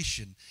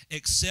tribulation,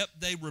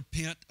 except they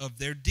repent of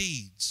their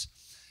deeds.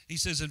 He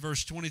says in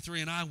verse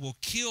 23, and I will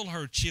kill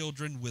her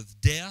children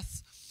with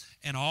death,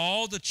 and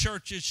all the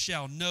churches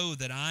shall know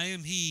that I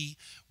am he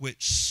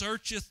which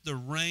searcheth the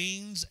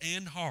reins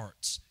and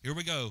hearts. Here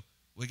we go.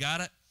 We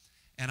got it?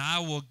 And I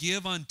will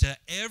give unto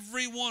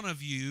every one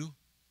of you,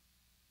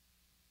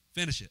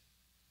 finish it,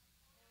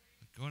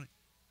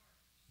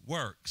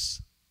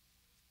 works.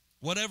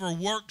 Whatever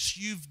works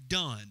you've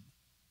done.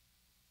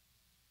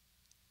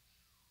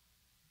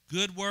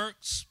 Good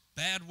works,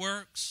 bad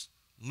works,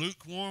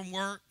 lukewarm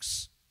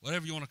works,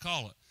 whatever you want to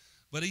call it.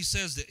 But he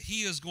says that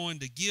he is going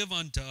to give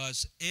unto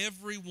us,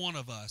 every one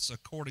of us,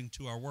 according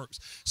to our works.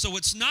 So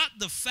it's not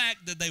the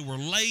fact that they were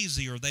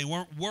lazy or they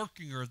weren't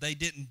working or they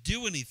didn't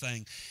do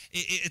anything.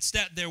 It's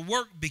that their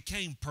work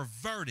became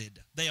perverted.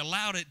 They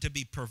allowed it to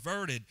be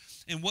perverted.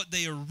 And what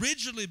they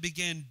originally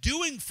began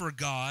doing for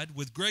God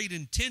with great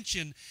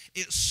intention,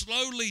 it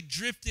slowly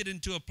drifted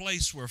into a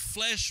place where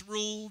flesh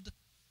ruled,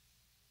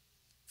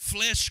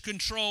 flesh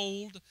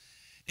controlled,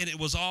 and it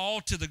was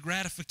all to the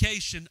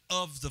gratification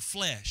of the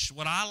flesh,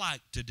 what I like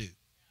to do.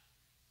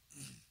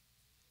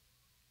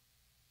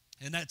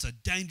 And that's a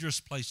dangerous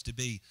place to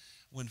be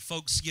when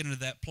folks get into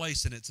that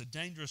place, and it's a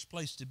dangerous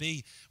place to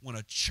be when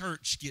a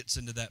church gets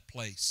into that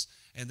place,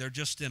 and they're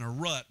just in a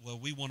rut. Well,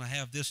 we want to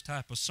have this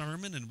type of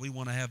sermon, and we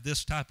want to have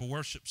this type of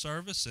worship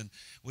service, and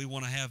we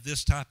want to have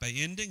this type of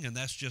ending, and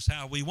that's just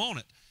how we want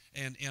it.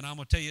 And I'm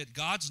going to tell you,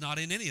 God's not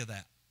in any of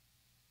that,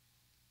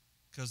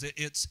 because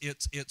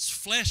it's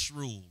flesh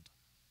ruled.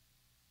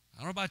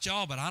 I don't know about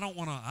y'all, but I don't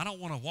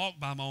want to walk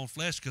by my own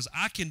flesh, because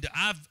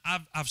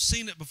I've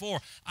seen it before.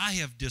 I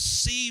have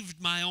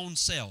deceived my own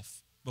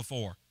self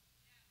before.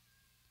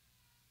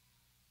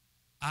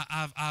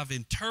 I've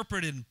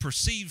interpreted and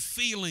perceived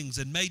feelings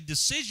and made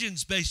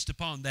decisions based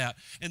upon that,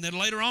 and then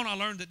later on I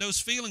learned that those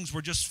feelings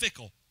were just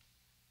fickle.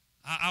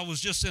 I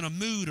was just in a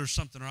mood or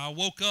something, or I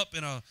woke up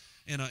in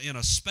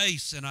a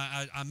space and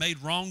I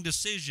made wrong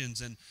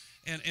decisions, and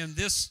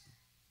this,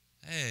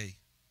 hey.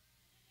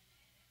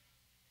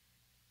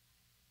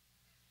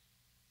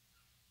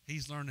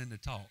 He's learning to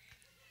talk.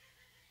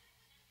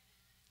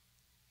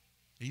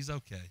 He's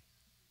okay.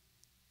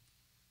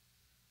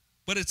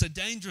 But it's a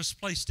dangerous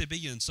place to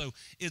be in. So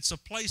it's a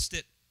place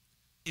that,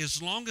 as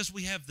long as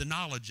we have the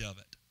knowledge of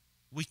it,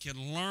 we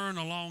can learn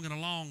along and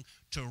along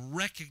to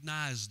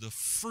recognize the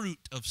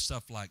fruit of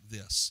stuff like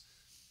this.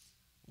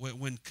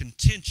 When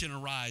contention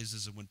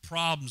arises and when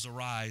problems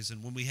arise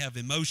and when we have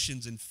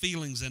emotions and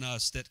feelings in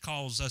us that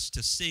cause us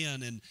to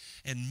sin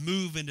and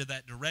move into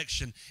that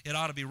direction, it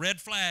ought to be red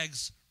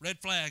flags. Red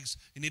flags.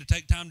 You need to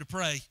take time to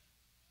pray.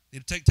 You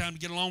need to take time to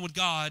get along with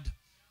God.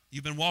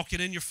 You've been walking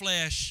in your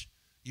flesh.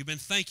 You've been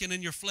thinking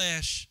in your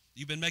flesh.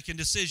 You've been making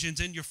decisions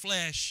in your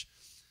flesh.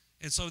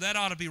 And so that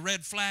ought to be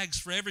red flags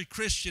for every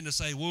Christian to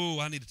say, whoa,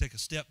 I need to take a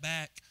step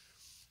back.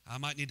 I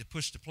might need to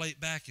push the plate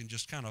back and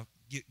just kind of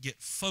get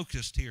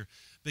focused here,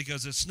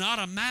 because it's not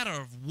a matter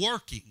of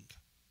working.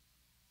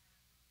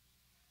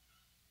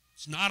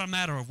 It's not a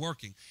matter of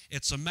working.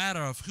 It's a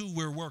matter of who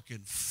we're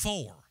working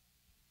for.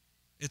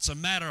 It's a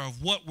matter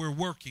of what we're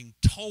working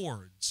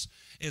towards.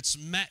 It's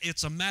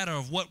a matter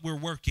of what we're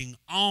working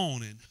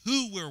on and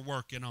who we're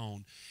working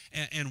on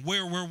and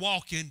where we're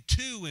walking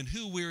to and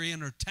who we're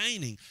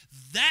entertaining.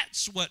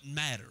 That's what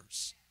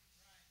matters.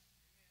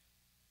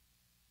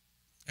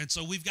 And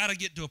so we've got to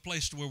get to a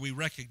place to where we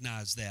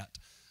recognize that.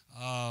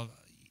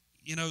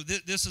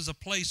 This is a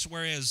place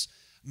where, as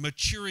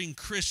maturing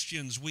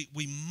Christians,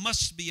 we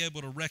must be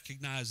able to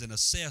recognize and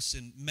assess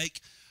and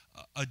make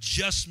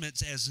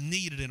adjustments as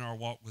needed in our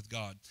walk with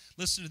God.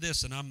 Listen to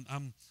this, and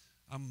I'm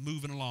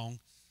moving along.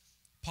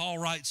 Paul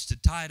writes to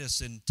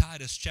Titus in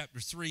Titus chapter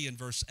 3 and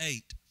verse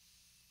 8.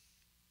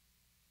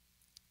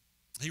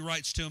 He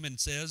writes to him and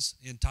says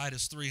in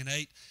Titus 3 and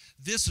 8,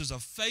 "This is a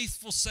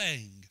faithful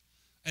saying,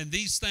 and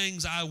these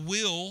things I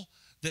will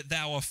that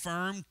thou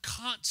affirm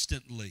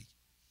constantly,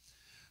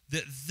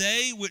 that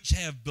they which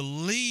have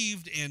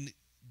believed in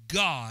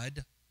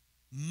God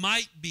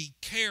might be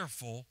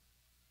careful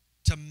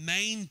to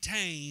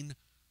maintain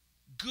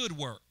good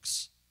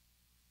works."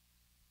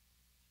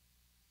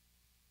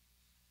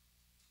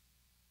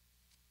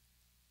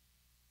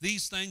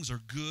 These things are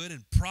good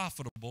and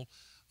profitable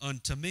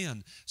unto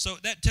men. So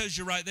that tells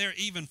you right there,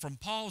 even from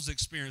Paul's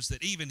experience,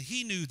 that even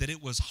he knew that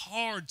it was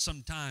hard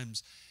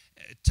sometimes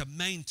to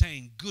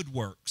maintain good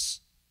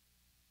works.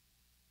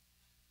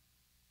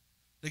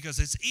 Because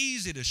it's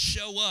easy to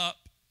show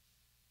up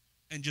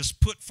and just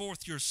put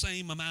forth your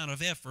same amount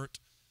of effort,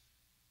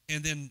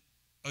 and then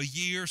a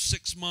year,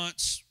 6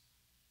 months,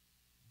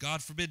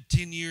 God forbid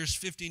 10 years,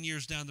 15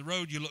 years down the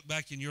road, you look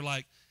back and you're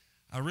like,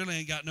 I really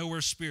ain't got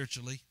nowhere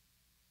spiritually.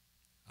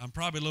 I'm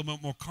probably a little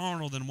bit more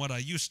carnal than what I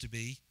used to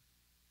be.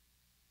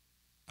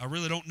 I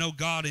really don't know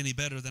God any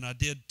better than I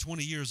did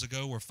 20 years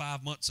ago or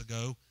 5 months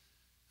ago.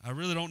 I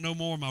really don't know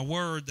more of my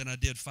word than I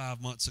did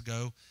 5 months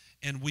ago.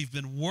 And we've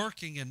been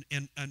working and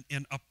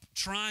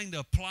trying to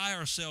apply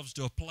ourselves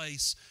to a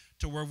place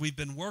to where we've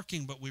been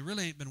working, but we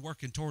really ain't been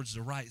working towards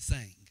the right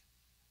thing.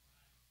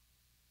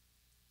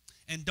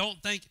 And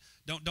don't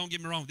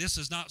get me wrong, this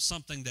is not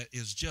something that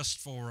is just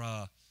for,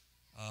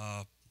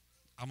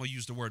 I'm going to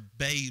use the word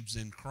babes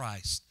in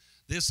Christ.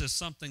 This is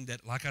something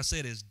that, like I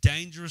said, is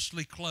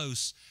dangerously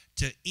close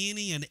to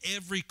any and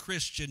every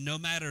Christian, no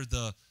matter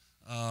the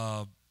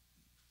how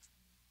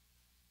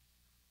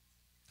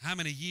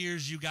many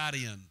years you got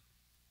in.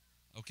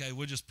 Okay,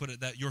 we'll just put it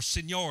that, your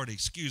seniority,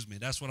 excuse me,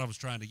 that's what I was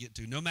trying to get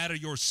to. No matter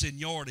your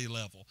seniority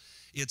level,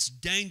 it's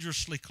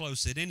dangerously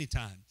close at any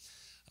time.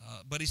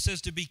 But he says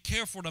to be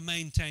careful to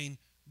maintain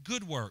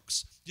good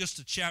works. Just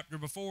a chapter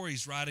before,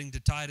 he's writing to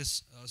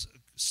Titus,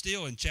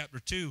 still in chapter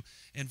 2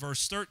 and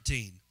verse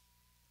 13.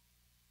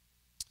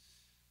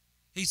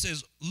 He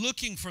says,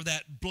 looking for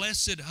that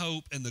blessed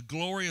hope and the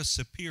glorious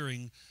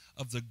appearing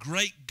of the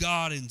great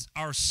God and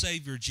our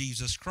Savior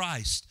Jesus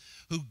Christ,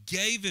 who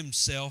gave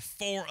himself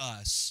for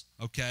us.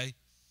 Okay?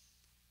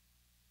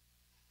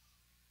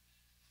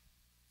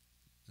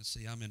 Let's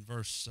see, I'm in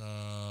verse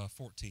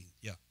 14.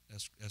 Yeah,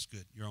 that's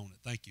good. You're on it.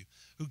 Thank you.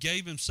 Who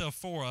gave himself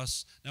for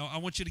us. Now, I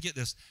want you to get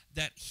this.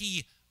 That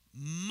he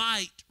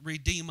might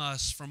redeem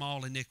us from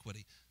all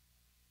iniquity.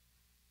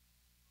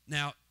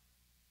 Now,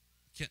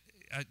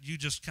 you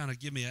just kind of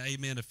give me an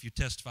amen if you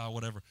testify or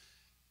whatever.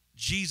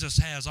 Jesus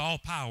has all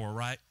power,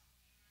 right?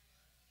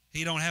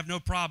 He don't have no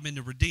problem in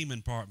the redeeming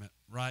department,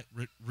 right?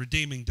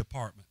 Redeeming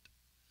department.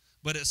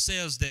 But it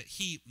says that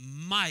he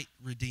might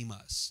redeem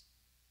us.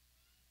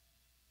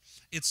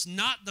 It's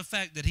not the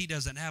fact that he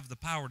doesn't have the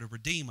power to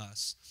redeem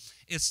us.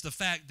 It's the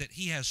fact that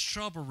he has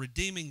trouble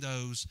redeeming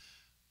those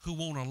who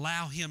won't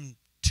allow him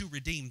to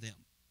redeem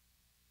them.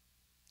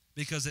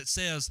 Because it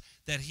says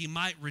that he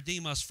might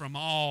redeem us from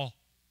all.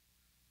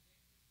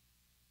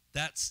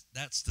 That's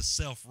the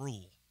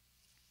self-rule.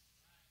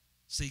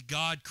 See,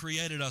 God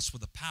created us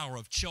with the power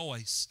of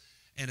choice.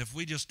 And if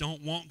we just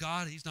don't want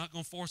God, he's not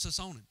going to force us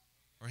on him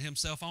or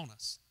himself on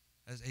us.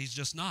 He's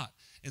just not.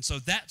 And so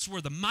that's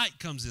where the might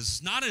comes.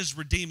 It's not his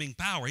redeeming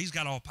power. He's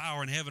got all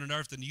power in heaven and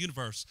earth and the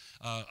universe.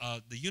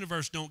 The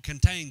universe don't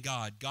contain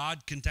God.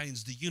 God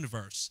contains the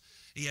universe.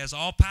 He has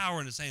all power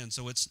in his hand.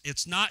 So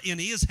it's not in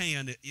his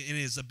hand, in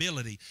his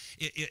ability.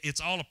 It's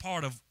all a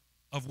part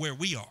of where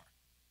we are.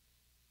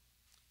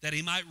 That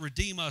he might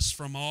redeem us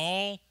from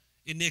all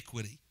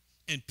iniquity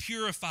and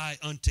purify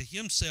unto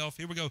himself,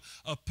 here we go,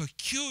 a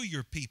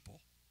peculiar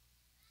people,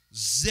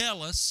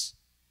 zealous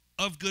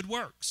of good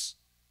works.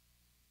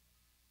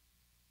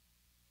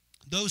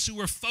 Those who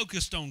are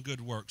focused on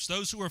good works.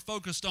 Those who are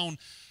focused on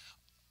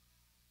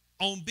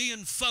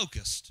being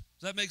focused.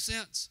 Does that make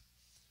sense?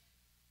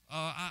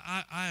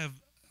 I have,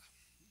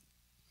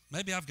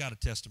 maybe I've got a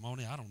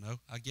testimony, I don't know,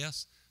 I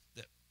guess,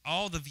 that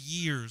all the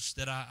years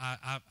that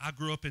I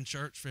grew up in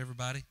church, for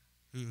everybody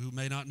who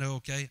may not know,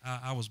 okay,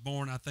 I was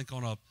born, I think,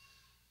 on a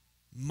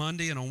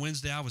Monday, and on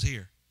Wednesday I was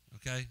here,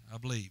 okay, I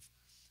believe.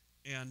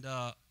 And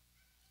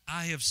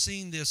I have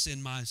seen this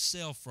in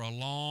myself for a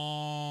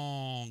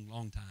long,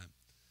 long time.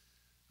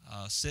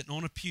 Sitting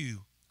on a pew,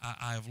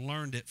 I have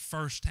learned it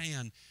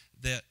firsthand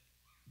that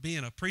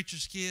being a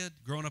preacher's kid,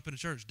 growing up in a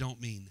church, don't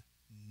mean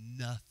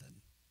nothing.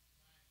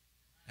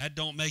 That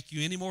don't make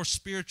you any more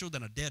spiritual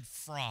than a dead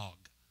frog,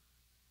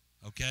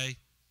 okay?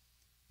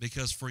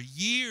 Because for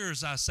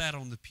years I sat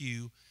on the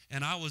pew,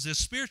 and I was as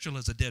spiritual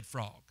as a dead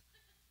frog.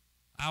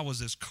 I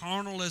was as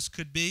carnal as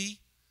could be.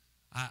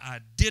 I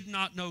did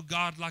not know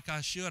God like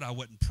I should. I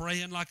wasn't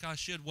praying like I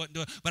should. Wasn't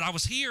doing, but I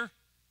was here.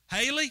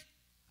 Haley,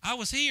 I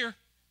was here.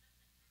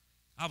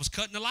 I was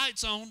cutting the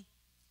lights on,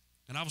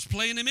 and I was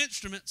playing them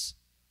instruments.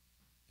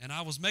 And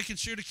I was making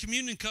sure the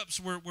communion cups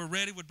were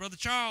ready with Brother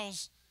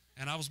Charles.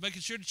 And I was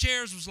making sure the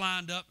chairs was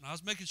lined up. And I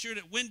was making sure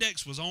that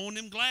Windex was on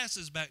them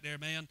glasses back there,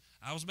 man.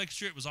 I was making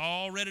sure it was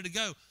all ready to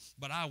go.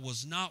 But I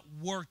was not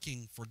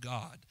working for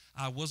God.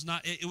 I was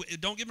not.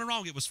 Don't get me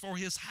wrong. It was for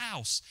His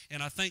house.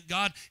 And I thank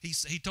God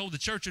He told the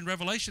church in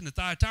Revelation at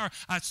Thyatira,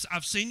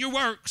 I've seen your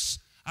works.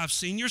 I've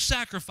seen your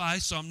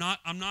sacrifice. So I'm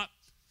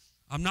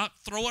not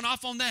throwing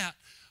off on that.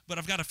 But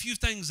I've got a few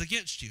things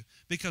against you.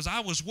 Because I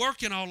was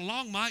working all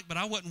along, Mike, but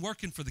I wasn't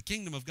working for the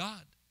kingdom of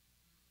God.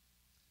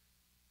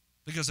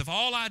 Because if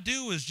all I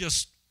do is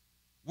just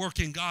work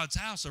in God's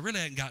house, I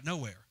really ain't got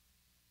nowhere.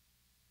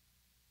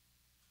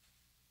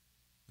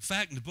 In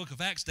fact, in the book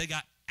of Acts, they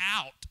got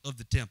out of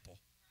the temple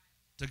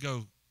to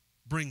go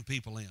bring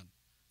people in.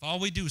 If all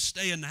we do is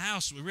stay in the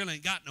house, we really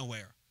ain't got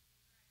nowhere.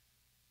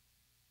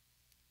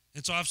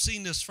 And so I've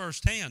seen this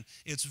firsthand.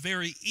 It's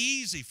very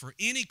easy for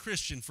any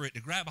Christian for it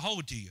to grab a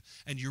hold to you.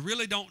 And you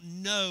really don't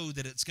know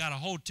that it's got a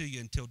hold to you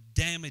until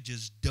damage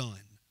is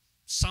done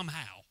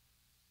somehow.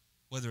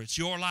 Whether it's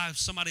your life,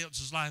 somebody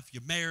else's life,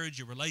 your marriage,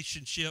 your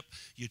relationship,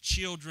 your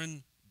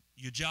children,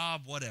 your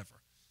job,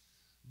 whatever.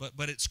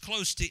 But it's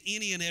close to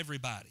any and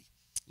everybody.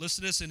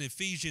 Listen to this in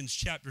Ephesians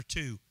chapter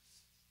 2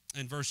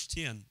 and verse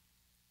 10.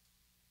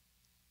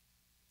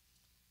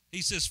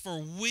 He says,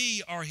 "For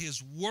we are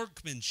His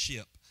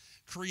workmanship,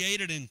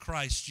 created in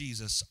Christ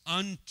Jesus,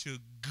 unto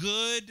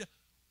good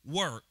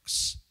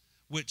works,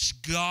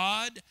 which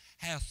God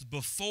hath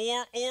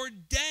before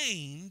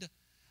ordained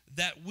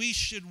that we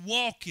should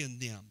walk in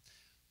them."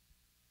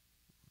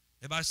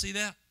 Everybody see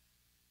that?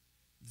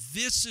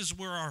 This is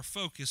where our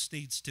focus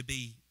needs to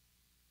be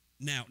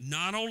now.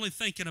 Not only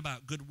thinking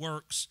about good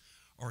works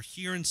or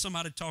hearing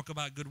somebody talk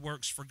about good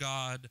works for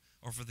God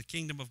or for the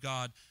kingdom of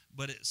God,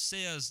 but it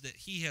says that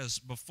He has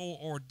before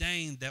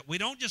ordained that we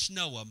don't just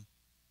know Him,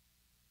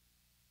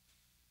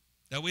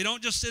 that we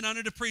don't just sit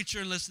under the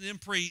preacher and listen to him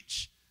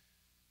preach.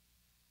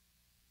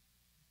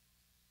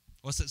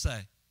 What's it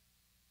say?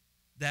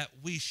 That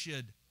we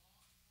should.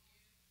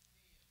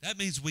 That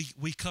means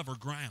we cover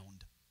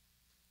ground.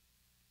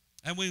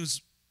 And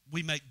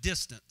we make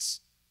distance.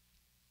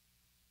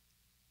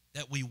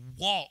 That we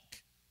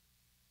walk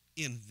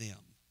in them.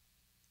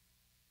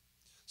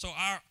 So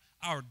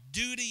our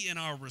duty and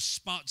our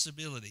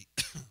responsibility,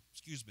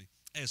 excuse me,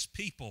 as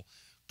people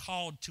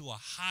called to a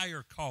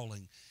higher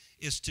calling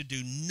is to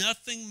do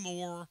nothing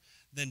more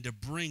than to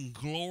bring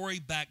glory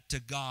back to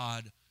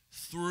God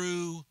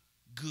through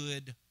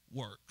good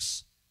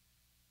works.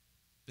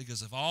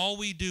 Because if all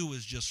we do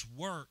is just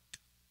work,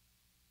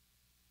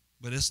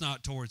 but it's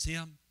not towards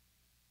Him,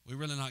 we're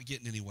really not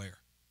getting anywhere.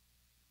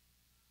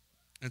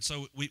 And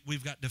so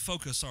we've got to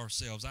focus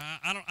ourselves.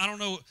 I don't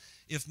know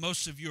if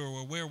most of you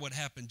are aware what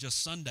happened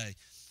just Sunday,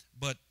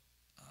 but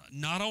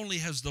not only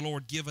has the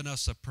Lord given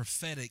us a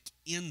prophetic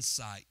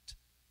insight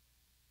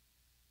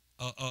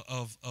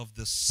of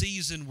the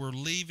season we're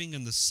leaving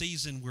and the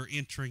season we're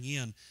entering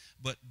in,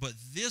 but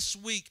this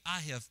week I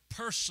have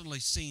personally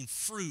seen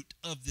fruit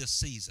of this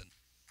season.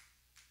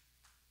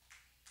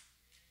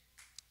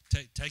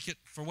 Take it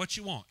for what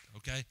you want,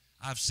 okay?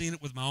 I've seen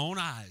it with my own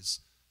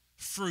eyes.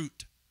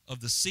 Fruit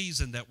of the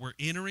season that we're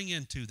entering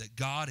into, that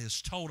God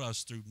has told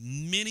us through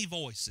many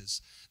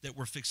voices that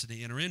we're fixing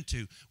to enter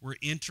into. We're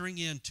entering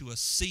into a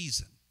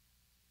season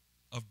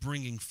of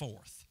bringing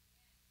forth.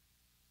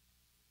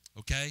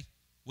 Okay?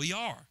 We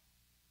are.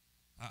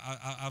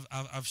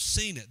 I've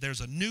seen it.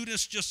 There's a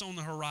newness just on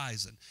the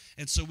horizon.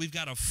 And so we've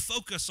got to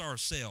focus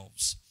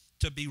ourselves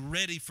to be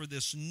ready for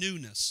this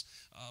newness.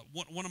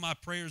 One of my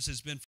prayers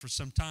has been for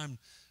some time,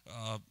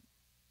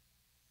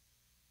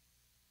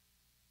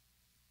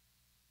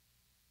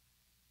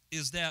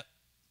 is that,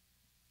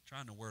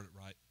 trying to word it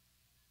right,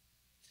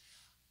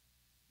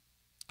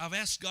 I've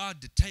asked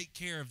God to take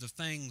care of the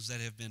things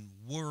that have been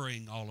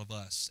worrying all of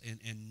us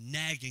and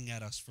nagging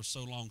at us for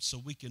so long, so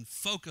we can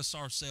focus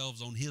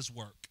ourselves on His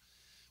work.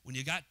 When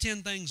you got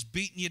 10 things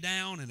beating you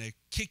down and they're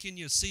kicking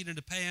you a seat in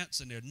the pants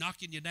and they're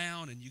knocking you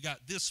down, and you got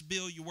this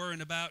bill you're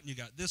worrying about, and you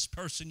got this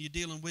person you're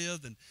dealing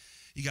with, and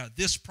you got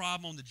this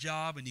problem on the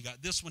job, and you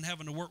got this one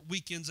having to work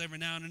weekends every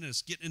now and then, and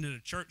it's getting into the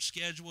church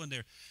schedule, and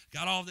they're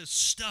got all this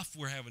stuff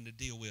we're having to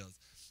deal with.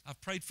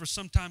 I've prayed for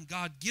some time,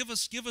 God, give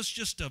us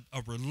just a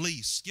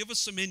release. Give us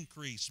some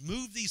increase.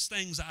 Move these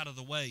things out of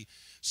the way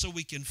so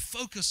we can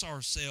focus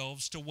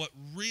ourselves to what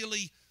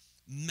really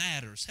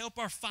matters. Help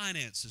our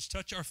finances,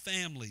 touch our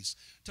families,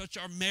 touch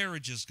our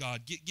marriages,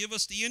 God. Give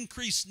us the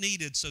increase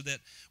needed so that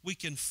we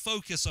can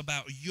focus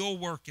about your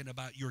work and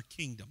about your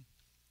kingdom.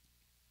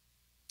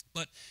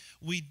 But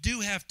we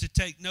do have to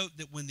take note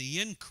that when the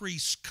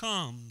increase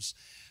comes,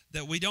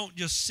 that we don't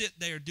just sit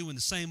there doing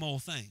the same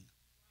old thing.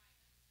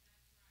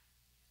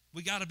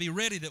 We got to be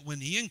ready that when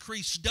the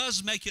increase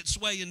does make its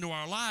way into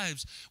our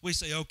lives, we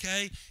say,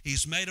 okay,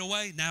 He's made a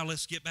way, now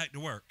let's get back to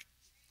work.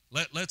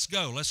 Let's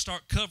go. Let's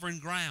start covering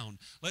ground.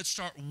 Let's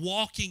start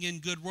walking in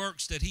good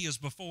works that He has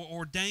before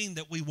ordained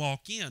that we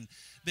walk in.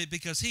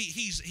 Because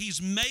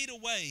He's made a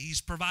way.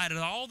 He's provided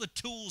all the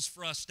tools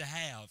for us to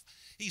have.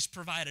 He's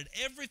provided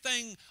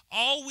everything.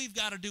 All we've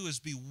got to do is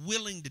be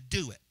willing to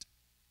do it.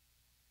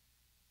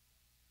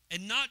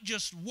 And not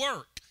just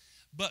work,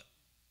 but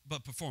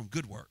perform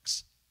good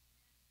works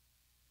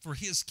for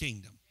His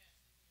kingdom,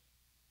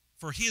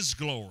 for His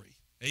glory.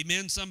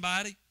 Amen,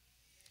 somebody?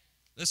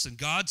 Listen,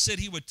 God said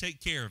He would take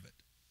care of it.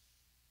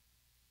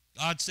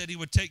 God said He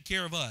would take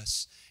care of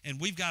us. And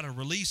we've got to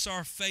release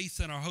our faith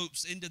and our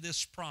hopes into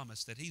this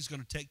promise that He's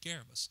going to take care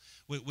of us.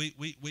 We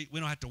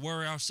don't have to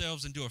worry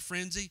ourselves into a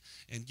frenzy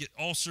and get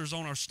ulcers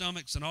on our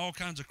stomachs and all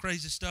kinds of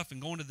crazy stuff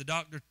and going to the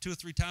doctor 2 or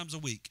 3 times a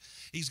week.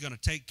 He's going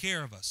to take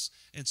care of us.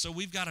 And so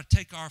we've got to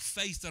take our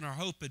faith and our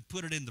hope and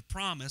put it in the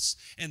promise,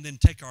 and then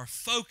take our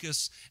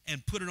focus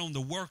and put it on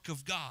the work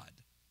of God.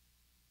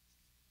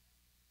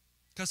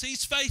 Because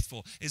He's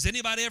faithful. Has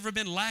anybody ever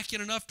been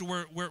lacking enough to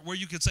where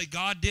you could say,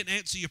 God didn't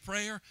answer your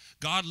prayer?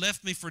 God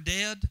left me for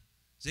dead?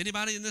 Is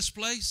anybody in this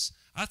place?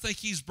 I think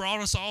He's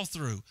brought us all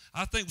through.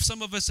 I think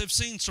some of us have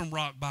seen some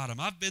rock bottom.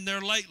 I've been there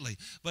lately,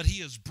 but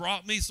He has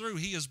brought me through.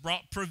 He has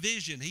brought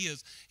provision.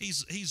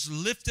 He's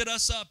lifted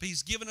us up.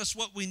 He's given us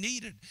what we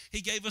needed.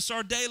 He gave us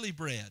our daily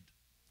bread.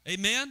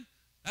 Amen?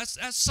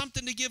 That's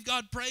something to give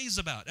God praise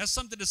about. That's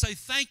something to say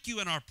thank you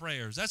in our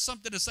prayers. That's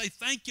something to say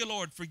thank you,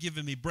 Lord, for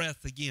giving me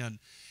breath again.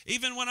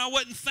 Even when I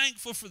wasn't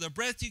thankful for the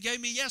breath You gave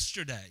me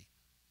yesterday.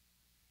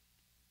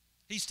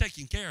 He's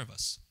taking care of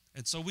us.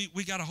 And so we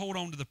got to hold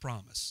on to the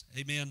promise.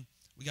 Amen.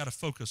 We got to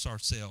focus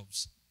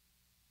ourselves.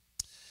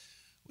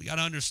 We got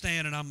to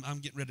understand, and I'm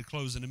getting ready to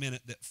close in a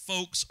minute, that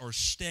folks are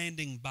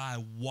standing by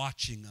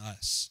watching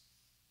us.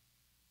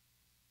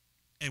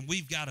 And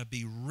we've got to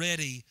be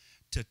ready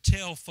to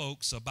tell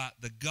folks about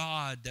the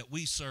God that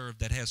we serve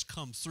that has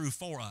come through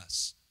for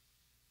us.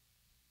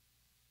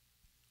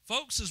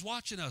 Folks is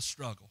watching us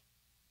struggle,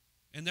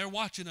 and they're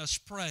watching us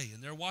pray,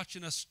 and they're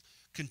watching us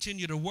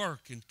continue to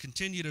work and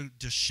continue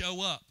to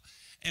show up.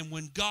 And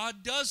when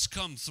God does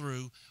come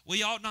through,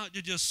 we ought not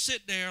to just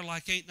sit there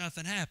like ain't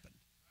nothing happened.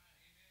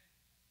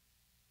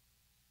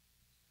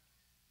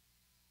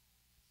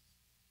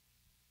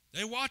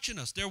 They're watching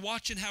us. They're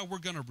watching how we're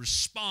going to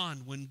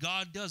respond when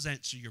God does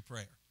answer your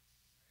prayer.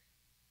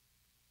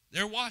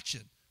 They're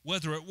watching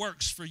whether it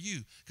works for you.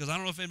 Because I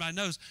don't know if anybody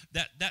knows,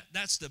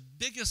 that's the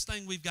biggest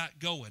thing we've got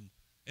going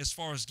as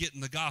far as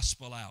getting the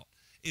gospel out,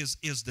 is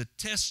the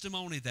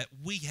testimony that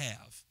we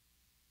have.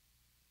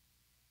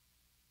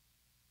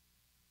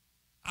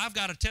 I've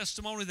got a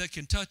testimony that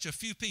can touch a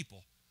few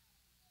people.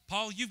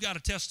 Paul, you've got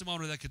a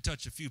testimony that can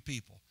touch a few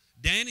people.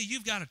 Danny,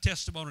 you've got a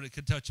testimony that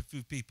could touch a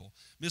few people.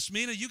 Miss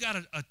Mina, you got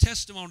a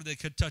testimony that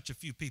could touch a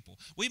few people.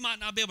 We might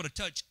not be able to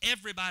touch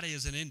everybody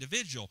as an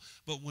individual,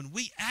 but when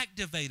we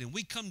activate and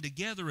we come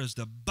together as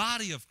the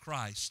body of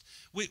Christ,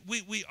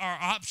 our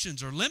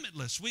options are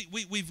limitless.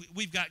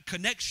 We've got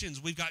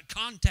connections. We've got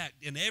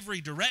contact in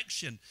every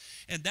direction,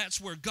 and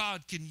that's where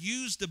God can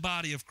use the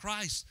body of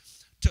Christ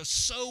to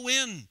sow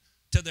in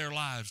to their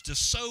lives, to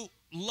sow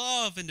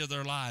love into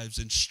their lives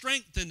and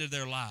strength into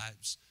their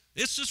lives.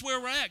 It's just where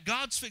we're at.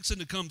 God's fixing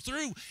to come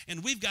through,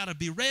 and we've got to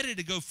be ready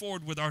to go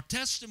forward with our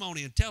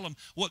testimony and tell them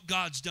what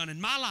God's done in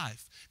my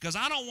life. Because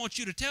I don't want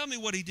you to tell me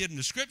what He did in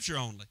the Scripture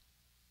only,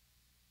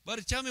 but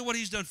to tell me what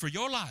He's done for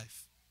your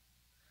life.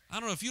 I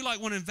don't know if you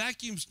like one of them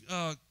vacuum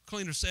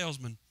cleaner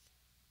salesmen.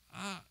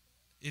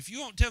 If you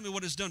won't tell me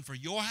what it's done for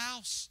your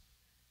house,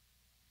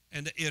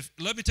 and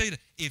let me tell you,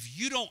 if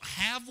you don't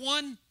have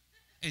one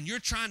and you're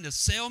trying to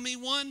sell me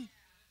one,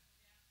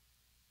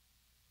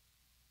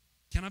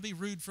 can I be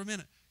rude for a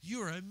minute?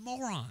 You're a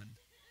moron.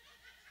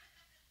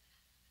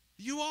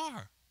 You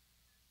are.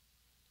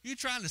 You're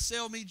trying to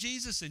sell me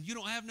Jesus and you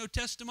don't have no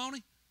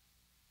testimony?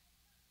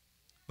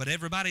 But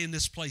everybody in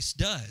this place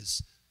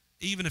does.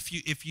 Even if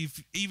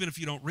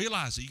you don't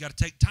realize it, you got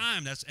to take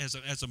time. That's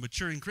as a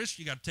maturing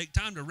Christian, you got to take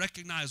time to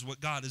recognize what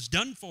God has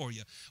done for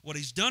you, what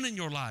He's done in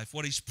your life,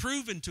 what He's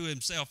proven to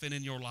Himself in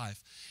your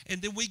life.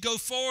 And then we go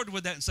forward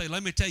with that and say,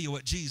 let me tell you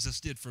what Jesus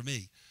did for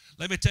me.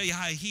 Let me tell you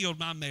how He healed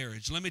my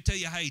marriage. Let me tell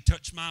you how He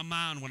touched my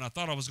mind when I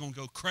thought I was going to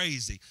go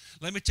crazy.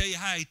 Let me tell you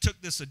how He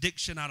took this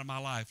addiction out of my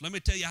life. Let me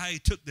tell you how He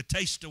took the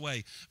taste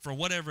away for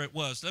whatever it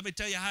was. Let me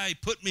tell you how He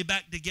put me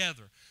back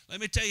together. Let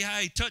me tell you how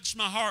He touched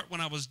my heart when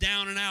I was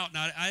down and out and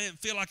I didn't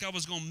feel like I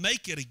was going to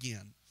make it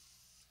again.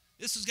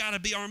 This has got to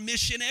be our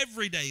mission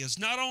every day, is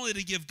not only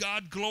to give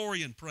God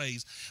glory and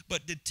praise,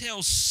 but to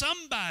tell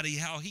somebody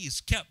how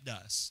He's kept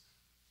us,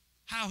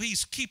 how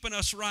He's keeping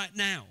us right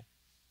now,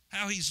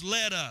 how He's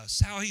led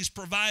us, how He's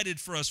provided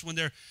for us when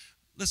there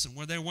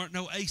weren't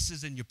no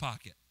aces in your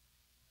pocket.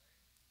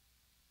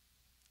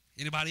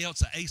 Anybody else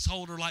an ace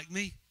holder like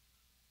me?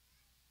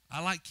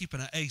 I like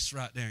keeping an ace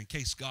right there in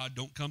case God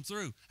don't come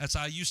through. That's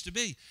how I used to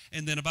be.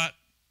 And then about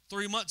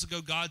 3 months ago,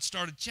 God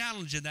started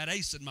challenging that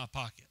ace in my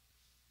pocket.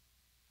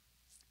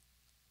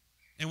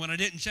 And when I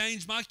didn't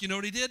change, Mike, you know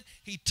what He did?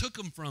 He took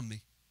them from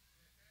me.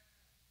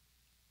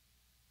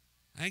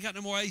 I ain't got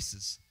no more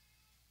aces.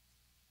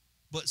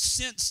 But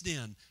since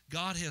then,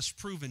 God has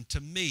proven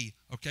to me,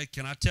 okay,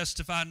 can I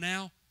testify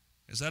now?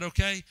 Is that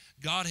okay?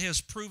 God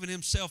has proven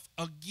himself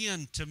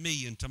again to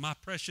me and to my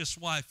precious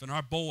wife and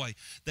our boy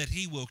that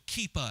he will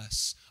keep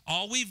us.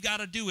 All we've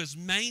got to do is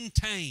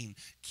maintain,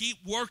 keep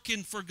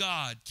working for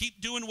God, keep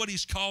doing what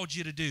he's called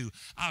you to do.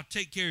 I'll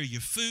take care of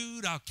your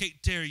food. I'll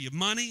take care of your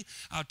money.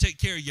 I'll take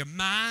care of your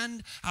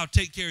mind. I'll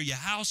take care of your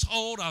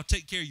household. I'll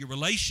take care of your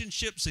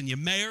relationships and your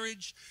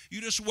marriage.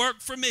 You just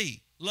work for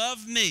me.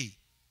 Love me.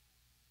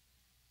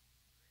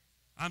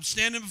 I'm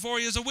standing before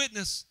you as a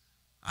witness.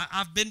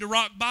 I've been to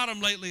rock bottom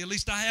lately, at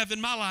least I have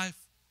in my life,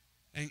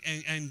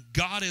 and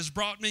God has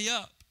brought me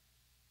up.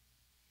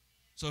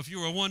 So if you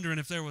were wondering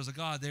if there was a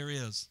God, there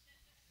is.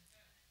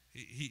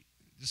 He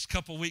just a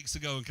couple weeks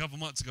ago and a couple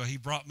months ago, he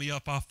brought me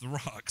up off the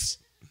rocks.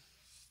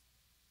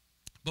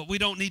 But we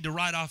don't need to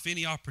write off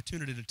any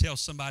opportunity to tell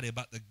somebody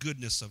about the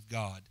goodness of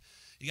God.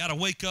 You got to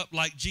wake up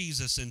like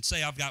Jesus and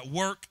say, I've got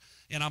work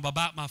and I'm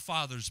about my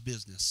Father's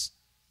business.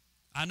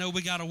 I know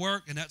we got to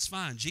work, and that's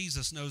fine.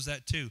 Jesus knows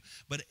that too.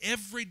 But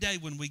every day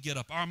when we get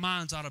up, our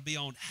minds ought to be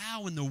on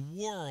how in the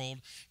world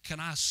can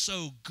I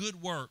sow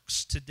good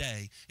works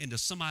today into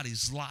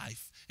somebody's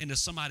life, into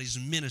somebody's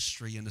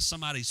ministry, into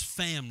somebody's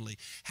family.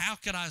 How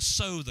could I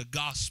sow the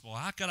gospel?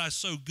 How could I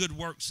sow good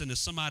works into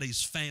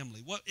somebody's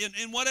family?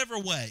 In whatever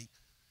way,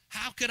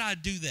 how could I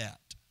do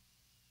that?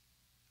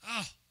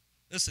 Oh,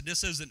 listen,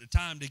 this isn't the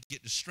time to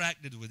get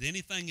distracted with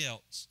anything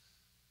else.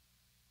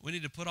 We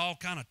need to put all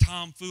kind of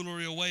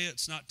tomfoolery away.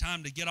 It's not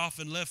time to get off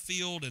in left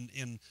field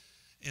and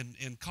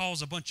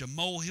cause a bunch of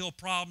molehill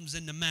problems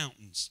in the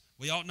mountains.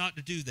 We ought not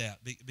to do that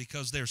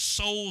because there's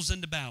souls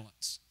in the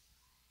balance.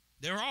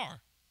 There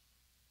are.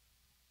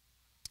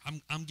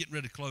 I'm getting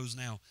ready to close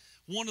now.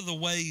 One of the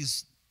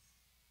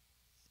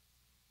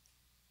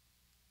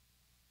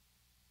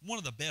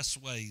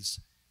best ways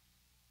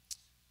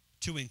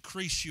to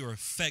increase your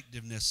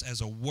effectiveness as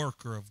a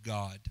worker of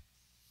God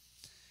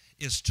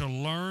is to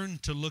learn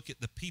to look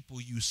at the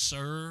people you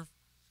serve,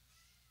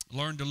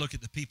 learn to look at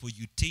the people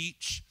you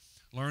teach,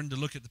 learn to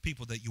look at the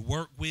people that you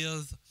work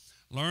with,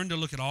 learn to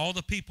look at all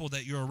the people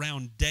that you're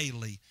around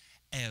daily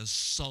as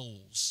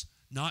souls.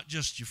 Not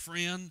just your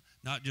friend,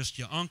 not just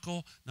your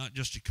uncle, not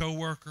just your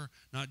coworker,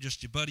 not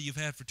just your buddy you've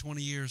had for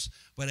 20 years,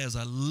 but as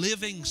a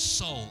living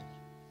soul.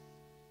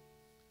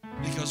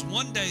 Because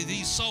one day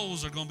these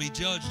souls are going to be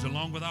judged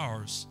along with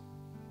ours.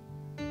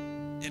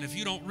 And if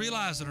you don't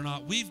realize it or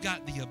not, we've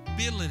got the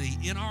ability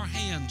in our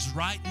hands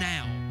right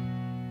now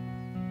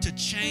to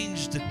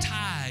change the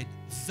tide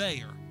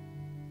there.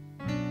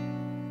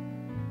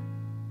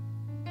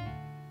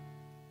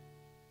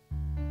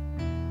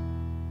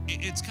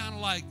 It's kind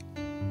of like,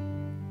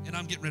 and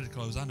I'm getting ready to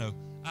close, I know.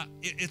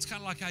 It's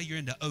kind of like how you're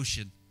in the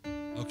ocean,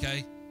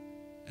 okay?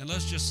 And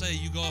let's just say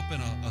you go up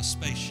in a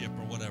spaceship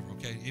or whatever,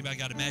 okay? Anybody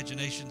got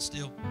imagination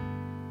still?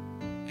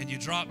 And you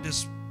drop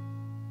this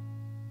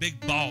big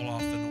ball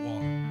off in the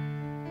water.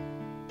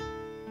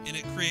 And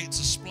it creates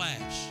a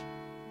splash.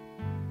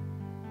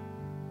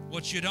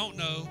 What you don't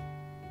know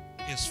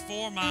is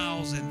 4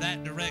 miles in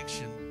that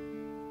direction,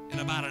 in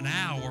about an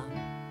hour,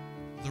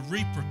 the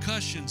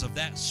repercussions of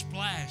that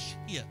splash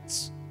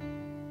hits.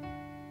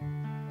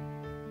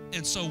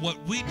 And so what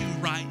we do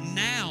right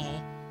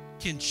now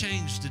can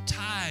change the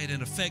tide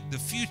and affect the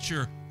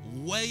future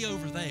way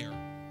over there.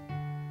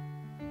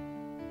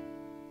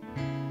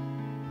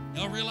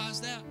 Y'all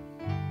realize that?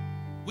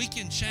 We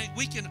can change,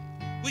 we can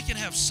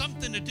have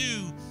something to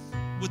do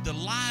with the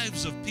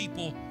lives of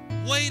people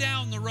way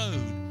down the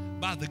road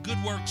by the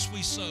good works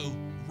we sow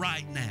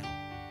right now.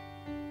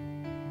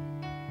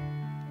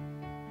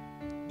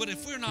 But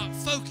if we're not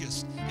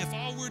focused, if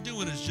all we're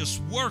doing is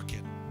just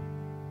working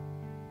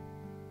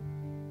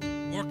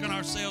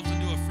ourselves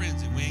into a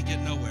frenzy, we ain't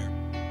getting nowhere.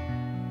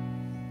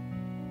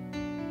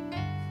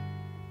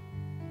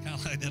 Kind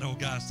of like that old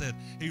guy said,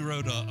 he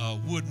rode a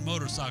wooden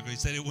motorcycle. He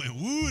said it went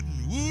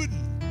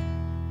wooden.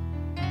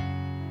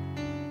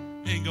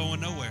 Ain't going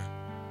nowhere.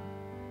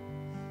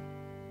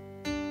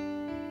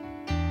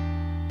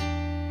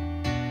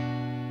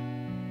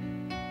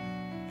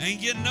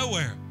 Ain't getting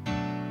nowhere.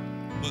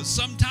 But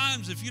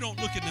sometimes if you don't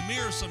look in the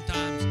mirror,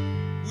 sometimes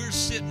we're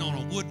sitting on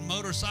a wooden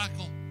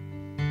motorcycle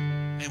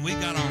and we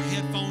got our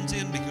headphones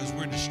in because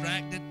we're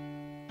distracted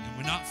and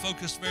we're not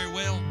focused very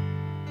well,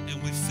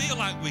 and we feel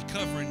like we're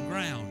covering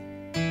ground.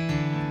 We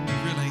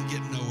really ain't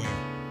getting nowhere.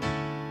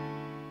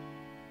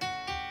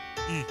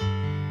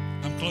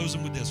 I'm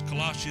closing with this.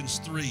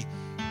 Colossians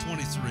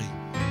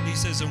 3:23. He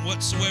says, and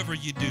whatsoever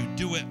you do,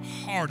 do it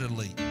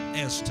heartily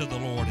as to the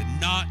Lord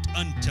and not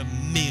unto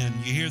men.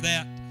 You hear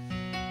that?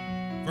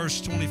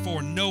 Verse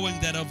 24, knowing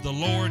that of the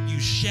Lord you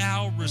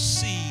shall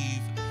receive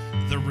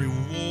the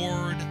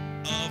reward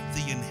of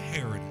the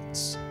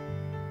inheritance.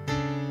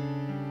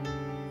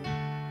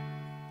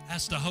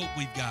 That's the hope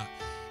we've got.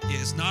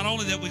 It's not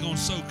only that we're going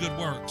to sow good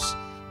works,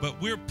 but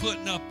we're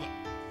putting up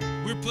a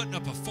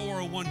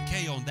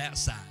 401k on that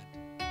side.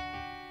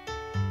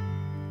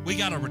 We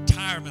got a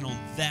retirement on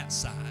that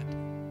side.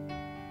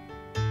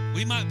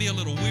 We might be a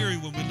little weary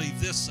when we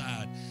leave this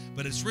side,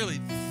 but it's really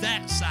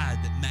that side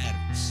that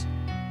matters.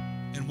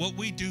 And what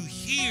we do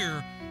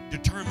here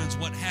determines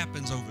what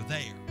happens over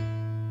there.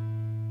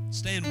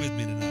 Stand with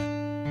me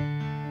tonight.